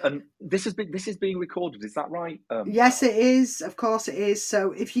 and this is being recorded. Is that right? yes, it is. Of course, it is.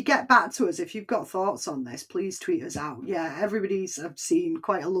 So if you get back to us, if you've got thoughts on this, please tweet us out. Yeah, I've seen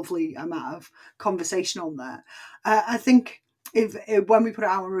quite a lovely amount of conversation on there. I think if when we put it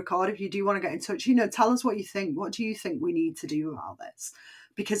out on record, if you do want to get in touch, tell us what you think. What do you think we need to do about this?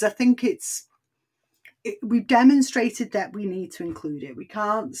 Because I think we've demonstrated that we need to include it. We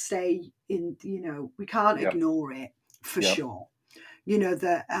can't stay in, we can't Yeah, ignore it for yeah, sure.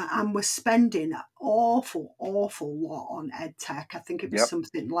 And we're spending an awful lot on ed tech. I think it was yeah,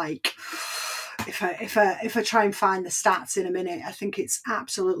 something like, if I try and find the stats in a minute, I think it's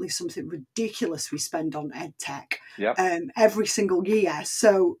absolutely something ridiculous we spend on ed tech yeah. every single year.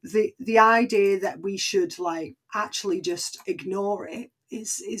 So the idea that we should actually just ignore it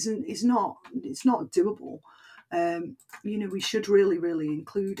is not doable. We should really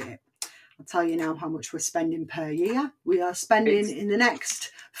include it. I'll tell you now how much we're spending per year. We are spending It's in the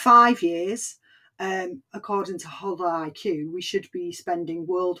next 5 years, according to Hodder IQ, we should be spending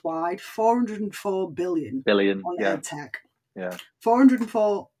worldwide 404 billion billion. on Yeah, edtech. yeah,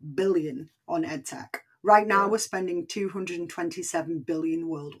 404 billion on edtech. Right now, yeah. we're spending 227 billion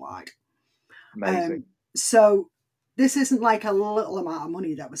worldwide. Amazing. So this isn't like a little amount of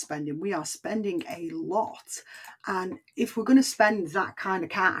money that we're spending. We are spending a lot. And if we're going to spend that kind of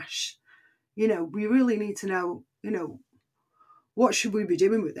cash, we really need to know, what should we be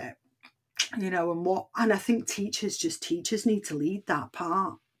doing with it? And I think teachers need to lead that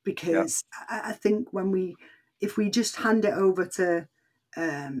part, Yeah, because I think if we just hand it over to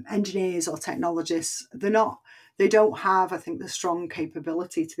engineers or technologists, they don't have, I think, the strong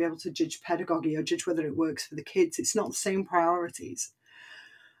capability to be able to judge pedagogy or judge whether it works for the kids. It's not the same priorities.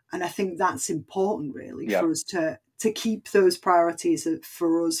 And I think that's important, really, yeah. for us to keep those priorities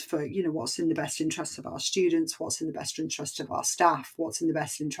for us, for what's in the best interest of our students, what's in the best interest of our staff, what's in the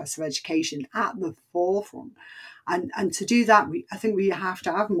best interest of education at the forefront. And to do that, I think we have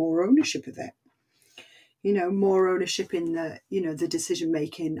to have more ownership of it. More ownership in the decision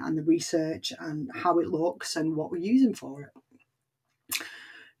making and the research and how it looks and what we're using for it.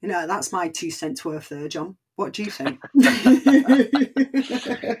 That's my 2 cents worth there, John. What do you think?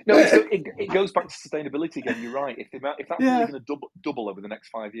 No, it goes back to sustainability again. You're right. If that's really Yeah. going to double over the next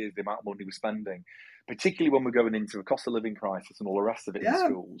 5 years, the amount of money we're spending, particularly when we're going into a cost of living crisis and all the rest of it in Yeah.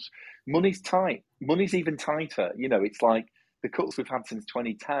 schools, money's tight. Money's even tighter. It's like the cuts we've had since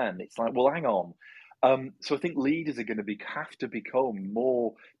 2010. It's like, well, hang on. So I think leaders are going to have to become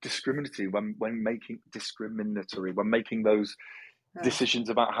more discriminatory when making those decisions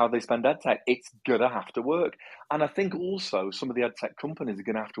about how they spend edtech. It's gonna have to work, and I think also some of the edtech companies are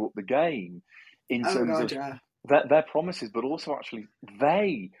gonna have to up the game in Oh terms God, of yeah. their promises, but also actually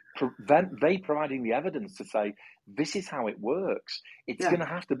they providing the evidence to say this is how it works. It's Yeah. going to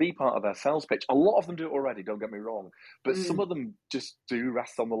have to be part of their sales pitch. A lot of them do it already, don't get me wrong, but some Mm. of them just do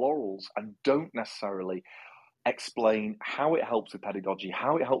rest on the laurels and don't necessarily explain how it helps with pedagogy,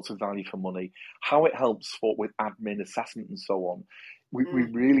 how it helps with value for money, how it helps with admin assessment and so on. We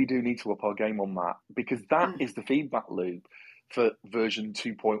really do need to up our game on that, because that is the feedback loop for version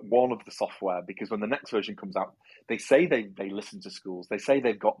 2.1 of the software. Because when the next version comes out, they say they listen to schools. They say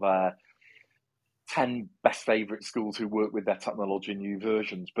they've got their 10 best favourite schools who work with their technology in new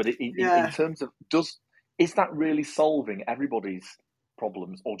versions. But in terms of, is that really solving everybody's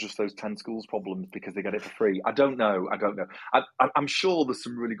problems, or just those 10 schools' problems because they get it for free? I don't know. I'm sure there's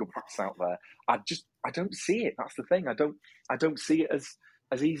some really good practice out there. I don't see it. That's the thing. I don't see it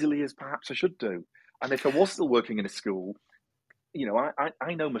as easily as perhaps I should do. And if I was still working in a school,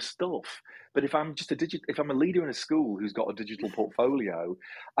 I know my stuff. But if I'm if I'm a leader in a school who's got a digital portfolio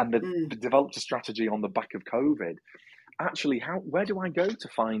and they've developed a strategy on the back of COVID, actually, where do I go to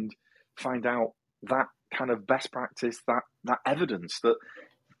find out that kind of best practice, that evidence that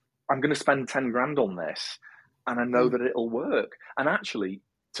I'm going to spend 10 grand on this and I know that it'll work? And actually,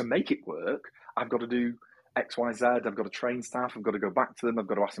 to make it work, I've got to do X, Y, Z. I've got to train staff. I've got to go back to them. I've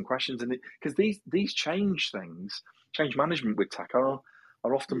got to ask them questions. And because these change management with tech are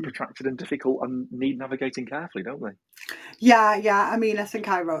are often protracted and difficult and need navigating carefully, don't they? Yeah. I mean, I think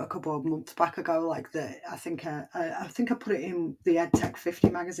I wrote a couple of months back ago, like I think I put it in the EdTech 50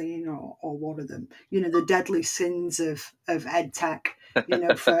 magazine or one of them. The deadly sins of EdTech.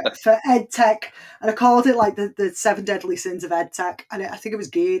 For EdTech, and I called it like the 7 deadly sins of EdTech, and I think it was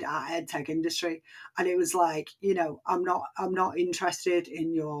geared at EdTech industry, and it was like, I'm not interested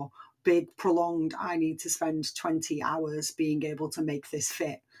in your big prolonged. I need to spend 20 hours being able to make this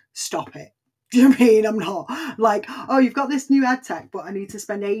fit. Stop it. Do you know what I mean? I'm not like, oh, you've got this new ad tech, but I need to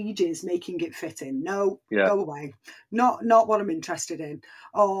spend ages making it fit in. No, go away. Not what I'm interested in.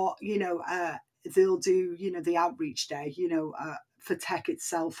 Or, they'll do, the outreach day, for tech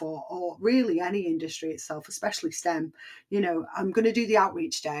itself or really any industry itself, especially STEM. I'm going to do the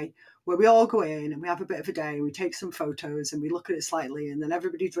outreach day where we all go in and we have a bit of a day and we take some photos and we look at it slightly and then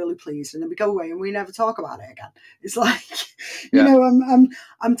everybody's really pleased and then we go away and we never talk about it again. It's like,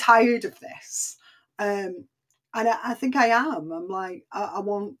 I'm tired of this. And I think I am. I'm like, I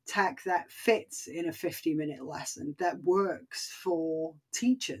want tech that fits in a 50-minute lesson that works for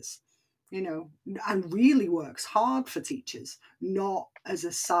teachers, and really works hard for teachers, not as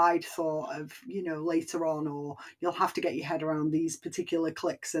a side thought of, later on, or you'll have to get your head around these particular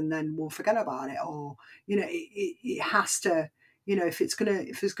clicks and then we'll forget about it. Or, it has to, if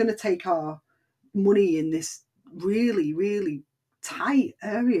it's gonna take our money in this really, really tight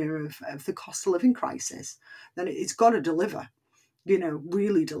area of the cost of living crisis, then it's got to deliver,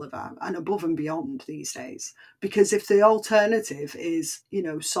 really deliver and above and beyond these days. Because if the alternative is,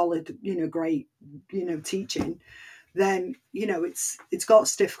 solid, great, teaching, then, it's got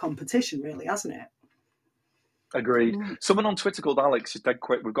stiff competition, really, hasn't it? Agreed. Someone on Twitter called Alex, just dead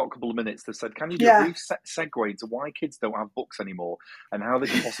quick, we've got a couple of minutes, that said, can you do a brief segue to why kids don't have books anymore and how they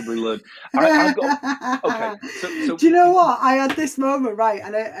can possibly learn? I've got, okay. So do you know what? I had this moment, right,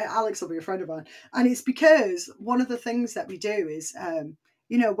 and Alex will be a friend of mine, and it's because one of the things that we do is,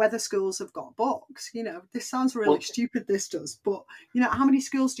 whether schools have got books. This sounds really stupid, this does, but, how many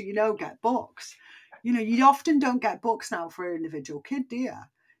schools do get books? You often don't get books now for an individual kid, do you?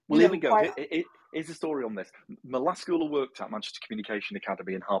 Well, here we go. Here's the story on this. My last school I worked at, Manchester Communication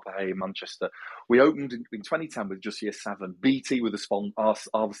Academy in Harper Hay in Manchester, we opened in 2010 with just year 7. BT were the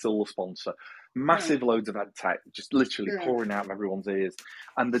silver sponsor. Massive loads of ed tech, just literally pouring out of everyone's ears.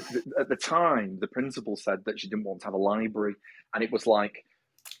 And at the time, the principal said that she didn't want to have a library. And it was like,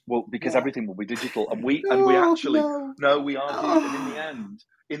 well, because everything will be digital. And we actually argued. And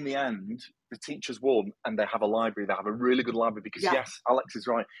in the end, the teachers won, and they have a library. They have a really good library because, yes, Alex is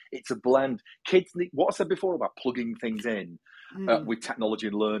right. It's a blend. Kids need, what I said before about plugging things in with technology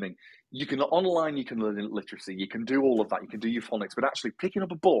and learning. You can learn literacy. You can do all of that. You can do your phonics, but actually picking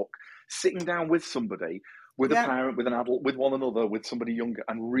up a book, sitting down with somebody, with a parent, with an adult, with one another, with somebody younger,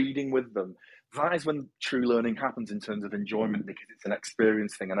 and reading with them. That is when true learning happens in terms of enjoyment, because it's an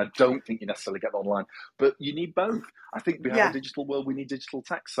experience thing. And I don't think you necessarily get online, but you need both. I think we have a digital world. We need digital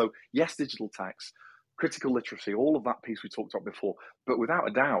text. So yes, digital text, critical literacy, all of that piece we talked about before. But without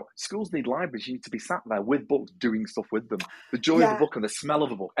a doubt, schools need libraries. You need to be sat there with books, doing stuff with them. The joy of a book and the smell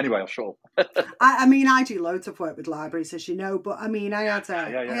of a book. Anyway, I'll shut up. I mean, I do loads of work with libraries, as you know, but I mean, I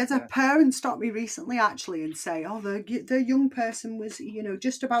had a parent stop me recently, actually, and say, oh, the young person was,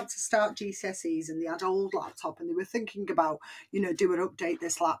 just about to start GCSEs, and they had an old laptop, and they were thinking about, do an update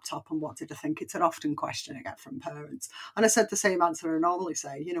this laptop, and what did I think? It's an often question I get from parents. And I said the same answer I normally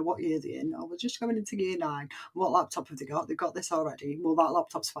say, what year are they in? Oh, we're just going into year 9. What laptop have they got? They've got this already. Well, that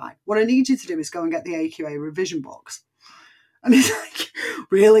laptop's fine. What I need you to do is go and get the AQA revision books. And it's like,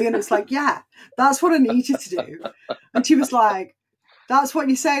 really? And it's like, yeah, that's what I need you to do. And she was like, that's what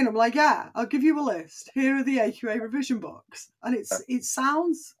you're saying? I'm like, yeah, I'll give you a list. Here are the AQA revision books. And it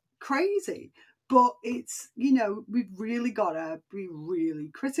sounds crazy, but it's, we've really got to be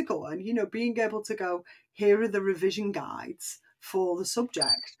really critical. And, being able to go, here are the revision guides for the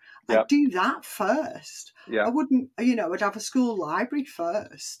subject. I'd do that first. I wouldn't, I'd have a school library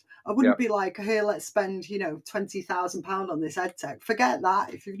first. I wouldn't be like, here, let's spend, £20,000 on this EdTech. Forget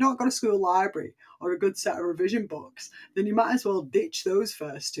that. If you've not got a school library or a good set of revision books, then you might as well ditch those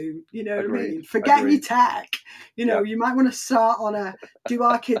first two. You know what I mean? Forget your tech. You might want to start on do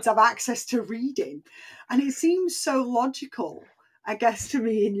our kids have access to reading? And it seems so logical, I guess, to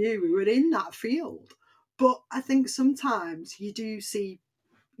me and you. We were in that field. But I think sometimes you do see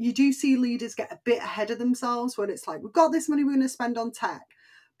leaders get a bit ahead of themselves when it's like, we've got this money we're going to spend on tech,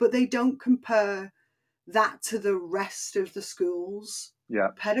 but they don't compare that to the rest of the school's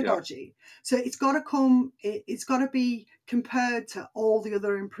pedagogy. So it's got to be compared to all the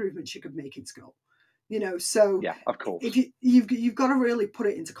other improvements you could make in school. So Yeah, of course. if you've got to really put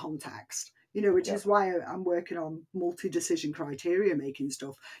it into context, which is why I'm working on multi-decision criteria making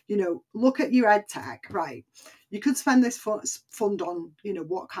stuff. Look at your ed tech, right? You could spend this fund on,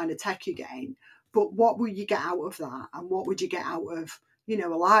 what kind of tech you're getting, but what would you get out of that? And what would you get out of, a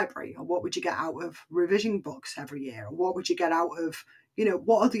library? Or what would you get out of revision books every year? Or what would you get out of,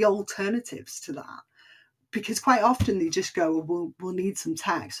 what are the alternatives to that? Because quite often they just go, we'll need some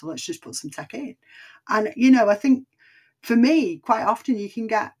tech, so let's just put some tech in. And, I think for me, quite often you can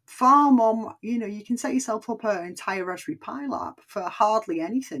get far more, you can set yourself up an entire Raspberry Pi lab for hardly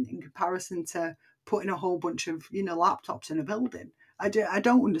anything in comparison to putting a whole bunch of, laptops in a building. I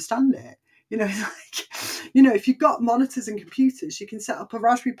don't understand it. If you've got monitors and computers, you can set up a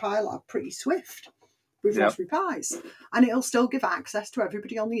Raspberry Pi lab pretty swift with Raspberry Pis, and it'll still give access to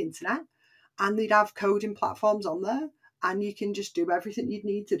everybody on the internet. And they'd have coding platforms on there, and you can just do everything you'd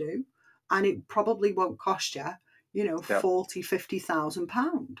need to do, and it probably won't cost you,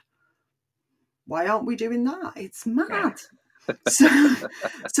 £40,000-50,000. Why aren't we doing that? It's mad.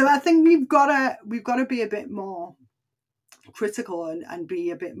 So I think we've got to be a bit more critical and be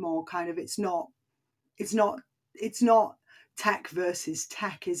a bit more kind of. It's not tech versus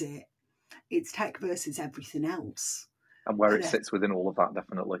tech, is it? It's tech versus everything else, and where it sits within all of that,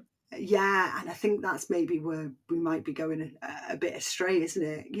 definitely. Yeah, and I think that's maybe where we might be going a bit astray, isn't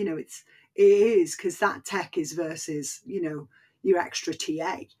it? It is, because that tech is versus, your extra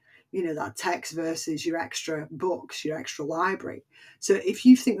TA, that tech's versus your extra books, your extra library. So if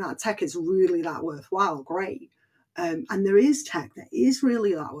you think that tech is really that worthwhile, great. And there is tech that is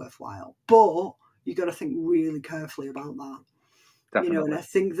really that worthwhile, but you've got to think really carefully about that. Definitely. And I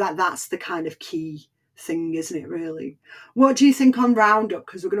think that's the kind of key thing, isn't it, really? What do you think on Roundup?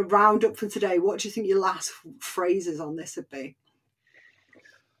 Because we're going to round up for today. What do you think your last phrases on this would be?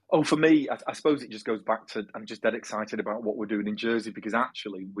 Oh, for me, I suppose it just goes back to, I'm just dead excited about what we're doing in Jersey, because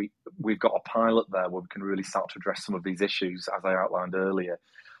actually we've got a pilot there where we can really start to address some of these issues, as I outlined earlier.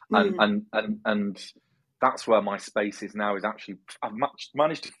 And that's where my space is now, is actually I've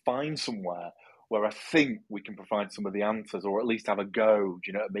managed to find somewhere where I think we can provide some of the answers, or at least have a go, do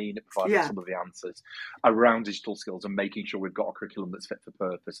you know what I mean, at providing some of the answers around digital skills and making sure we've got a curriculum that's fit for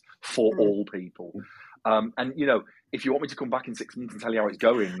purpose for all people. And, if you want me to come back in 6 months and tell you how it's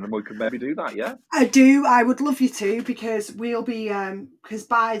going, then we could maybe do that, yeah? I do. I would love you to, because we'll be, because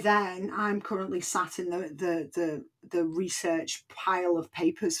by then I'm currently sat in the research pile of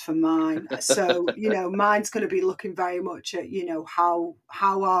papers for mine. So, mine's going to be looking very much at, how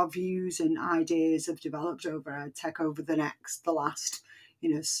our views and ideas have developed over ed tech over the last,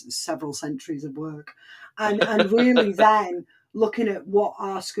 several centuries of work. And really then looking at what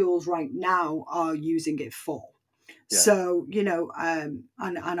our schools right now are using it for. Yeah. So, and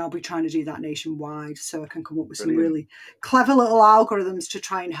I'll be trying to do that nationwide, so I can come up with some really clever little algorithms to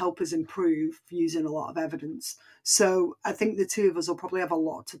try and help us improve using a lot of evidence. So I think the two of us will probably have a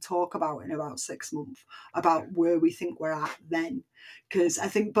lot to talk about in about 6 months about where we think we're at then. Because I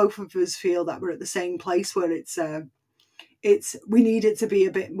think both of us feel that we're at the same place where we need it to be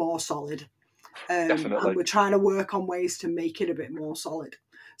a bit more solid. And we're trying to work on ways to make it a bit more solid.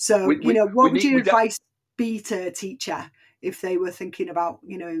 So, what would your advice be to a teacher if they were thinking about,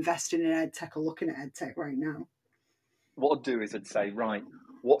 investing in ed tech or looking at ed tech right now? What I'd do is I'd say, right,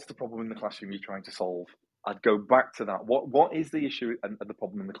 what's the problem in the classroom you're trying to solve? I'd go back to that. What is the issue and the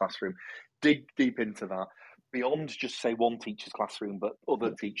problem in the classroom? Dig deep into that, beyond just say one teacher's classroom, but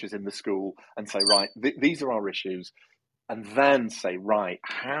other teachers in the school, and say, right, these are our issues. And then say, right,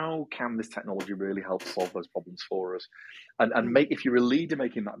 how can this technology really help solve those problems for us? And if you're a leader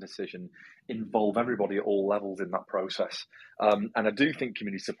making that decision, involve everybody at all levels in that process. And I do think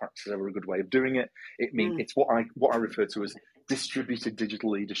community practices are a good way of doing it. It's what I refer to as distributed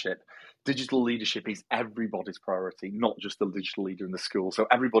digital leadership. Digital leadership is everybody's priority, not just the digital leader in the school. So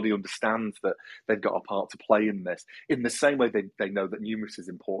everybody understands that they've got a part to play in this. In the same way they know that numeracy is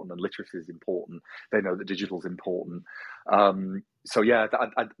important and literacy is important, they know that digital is important. So yeah,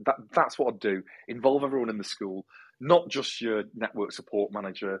 that's what I'd do. Involve everyone in the school, not just your network support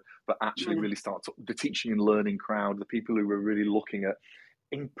manager, but actually really start the teaching and learning crowd, the people who are really looking at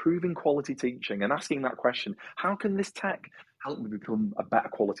improving quality teaching and asking that question: how can this tech help me become a better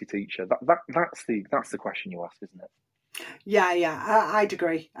quality teacher? That's the question you ask, isn't it? Yeah, I'd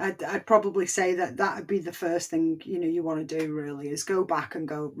agree. I'd probably say that would be the first thing you want to do, really, is go back and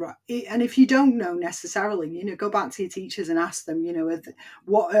go, right. And if you don't know necessarily, go back to your teachers and ask them,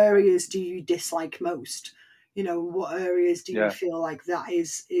 what areas do you dislike most? What areas do you feel like that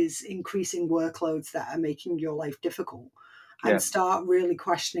is increasing workloads that are making your life difficult? and start really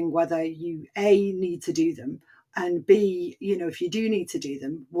questioning whether you A, need to do them, and B, if you do need to do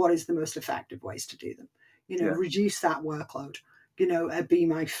them, what is the most effective ways to do them? Reduce that workload, be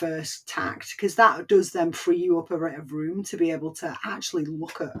my first tact, because that does then free you up a bit of room to be able to actually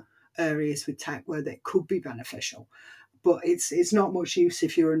look at areas with tech where they could be beneficial. But it's not much use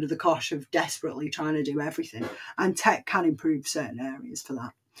if you're under the cosh of desperately trying to do everything. And tech can improve certain areas for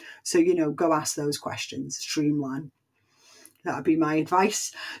that. So, go ask those questions, streamline. That would be my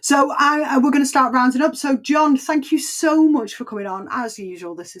advice. So we're going to start rounding up. So, John, thank you so much for coming on. As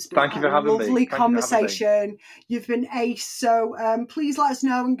usual, this has been a lovely conversation. You've been ace. So please let us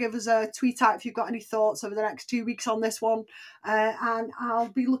know and give us a tweet out if you've got any thoughts over the next 2 weeks on this one. And I'll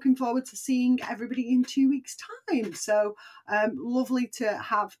be looking forward to seeing everybody in 2 weeks' time. So lovely to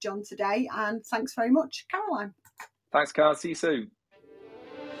have John today. And thanks very much, Caroline. Thanks, Carl. See you soon.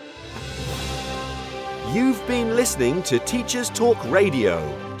 You've been listening to Teachers Talk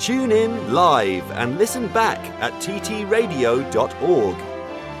Radio. Tune in live and listen back at ttradio.org.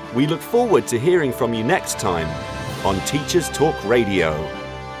 We look forward to hearing from you next time on Teachers Talk Radio.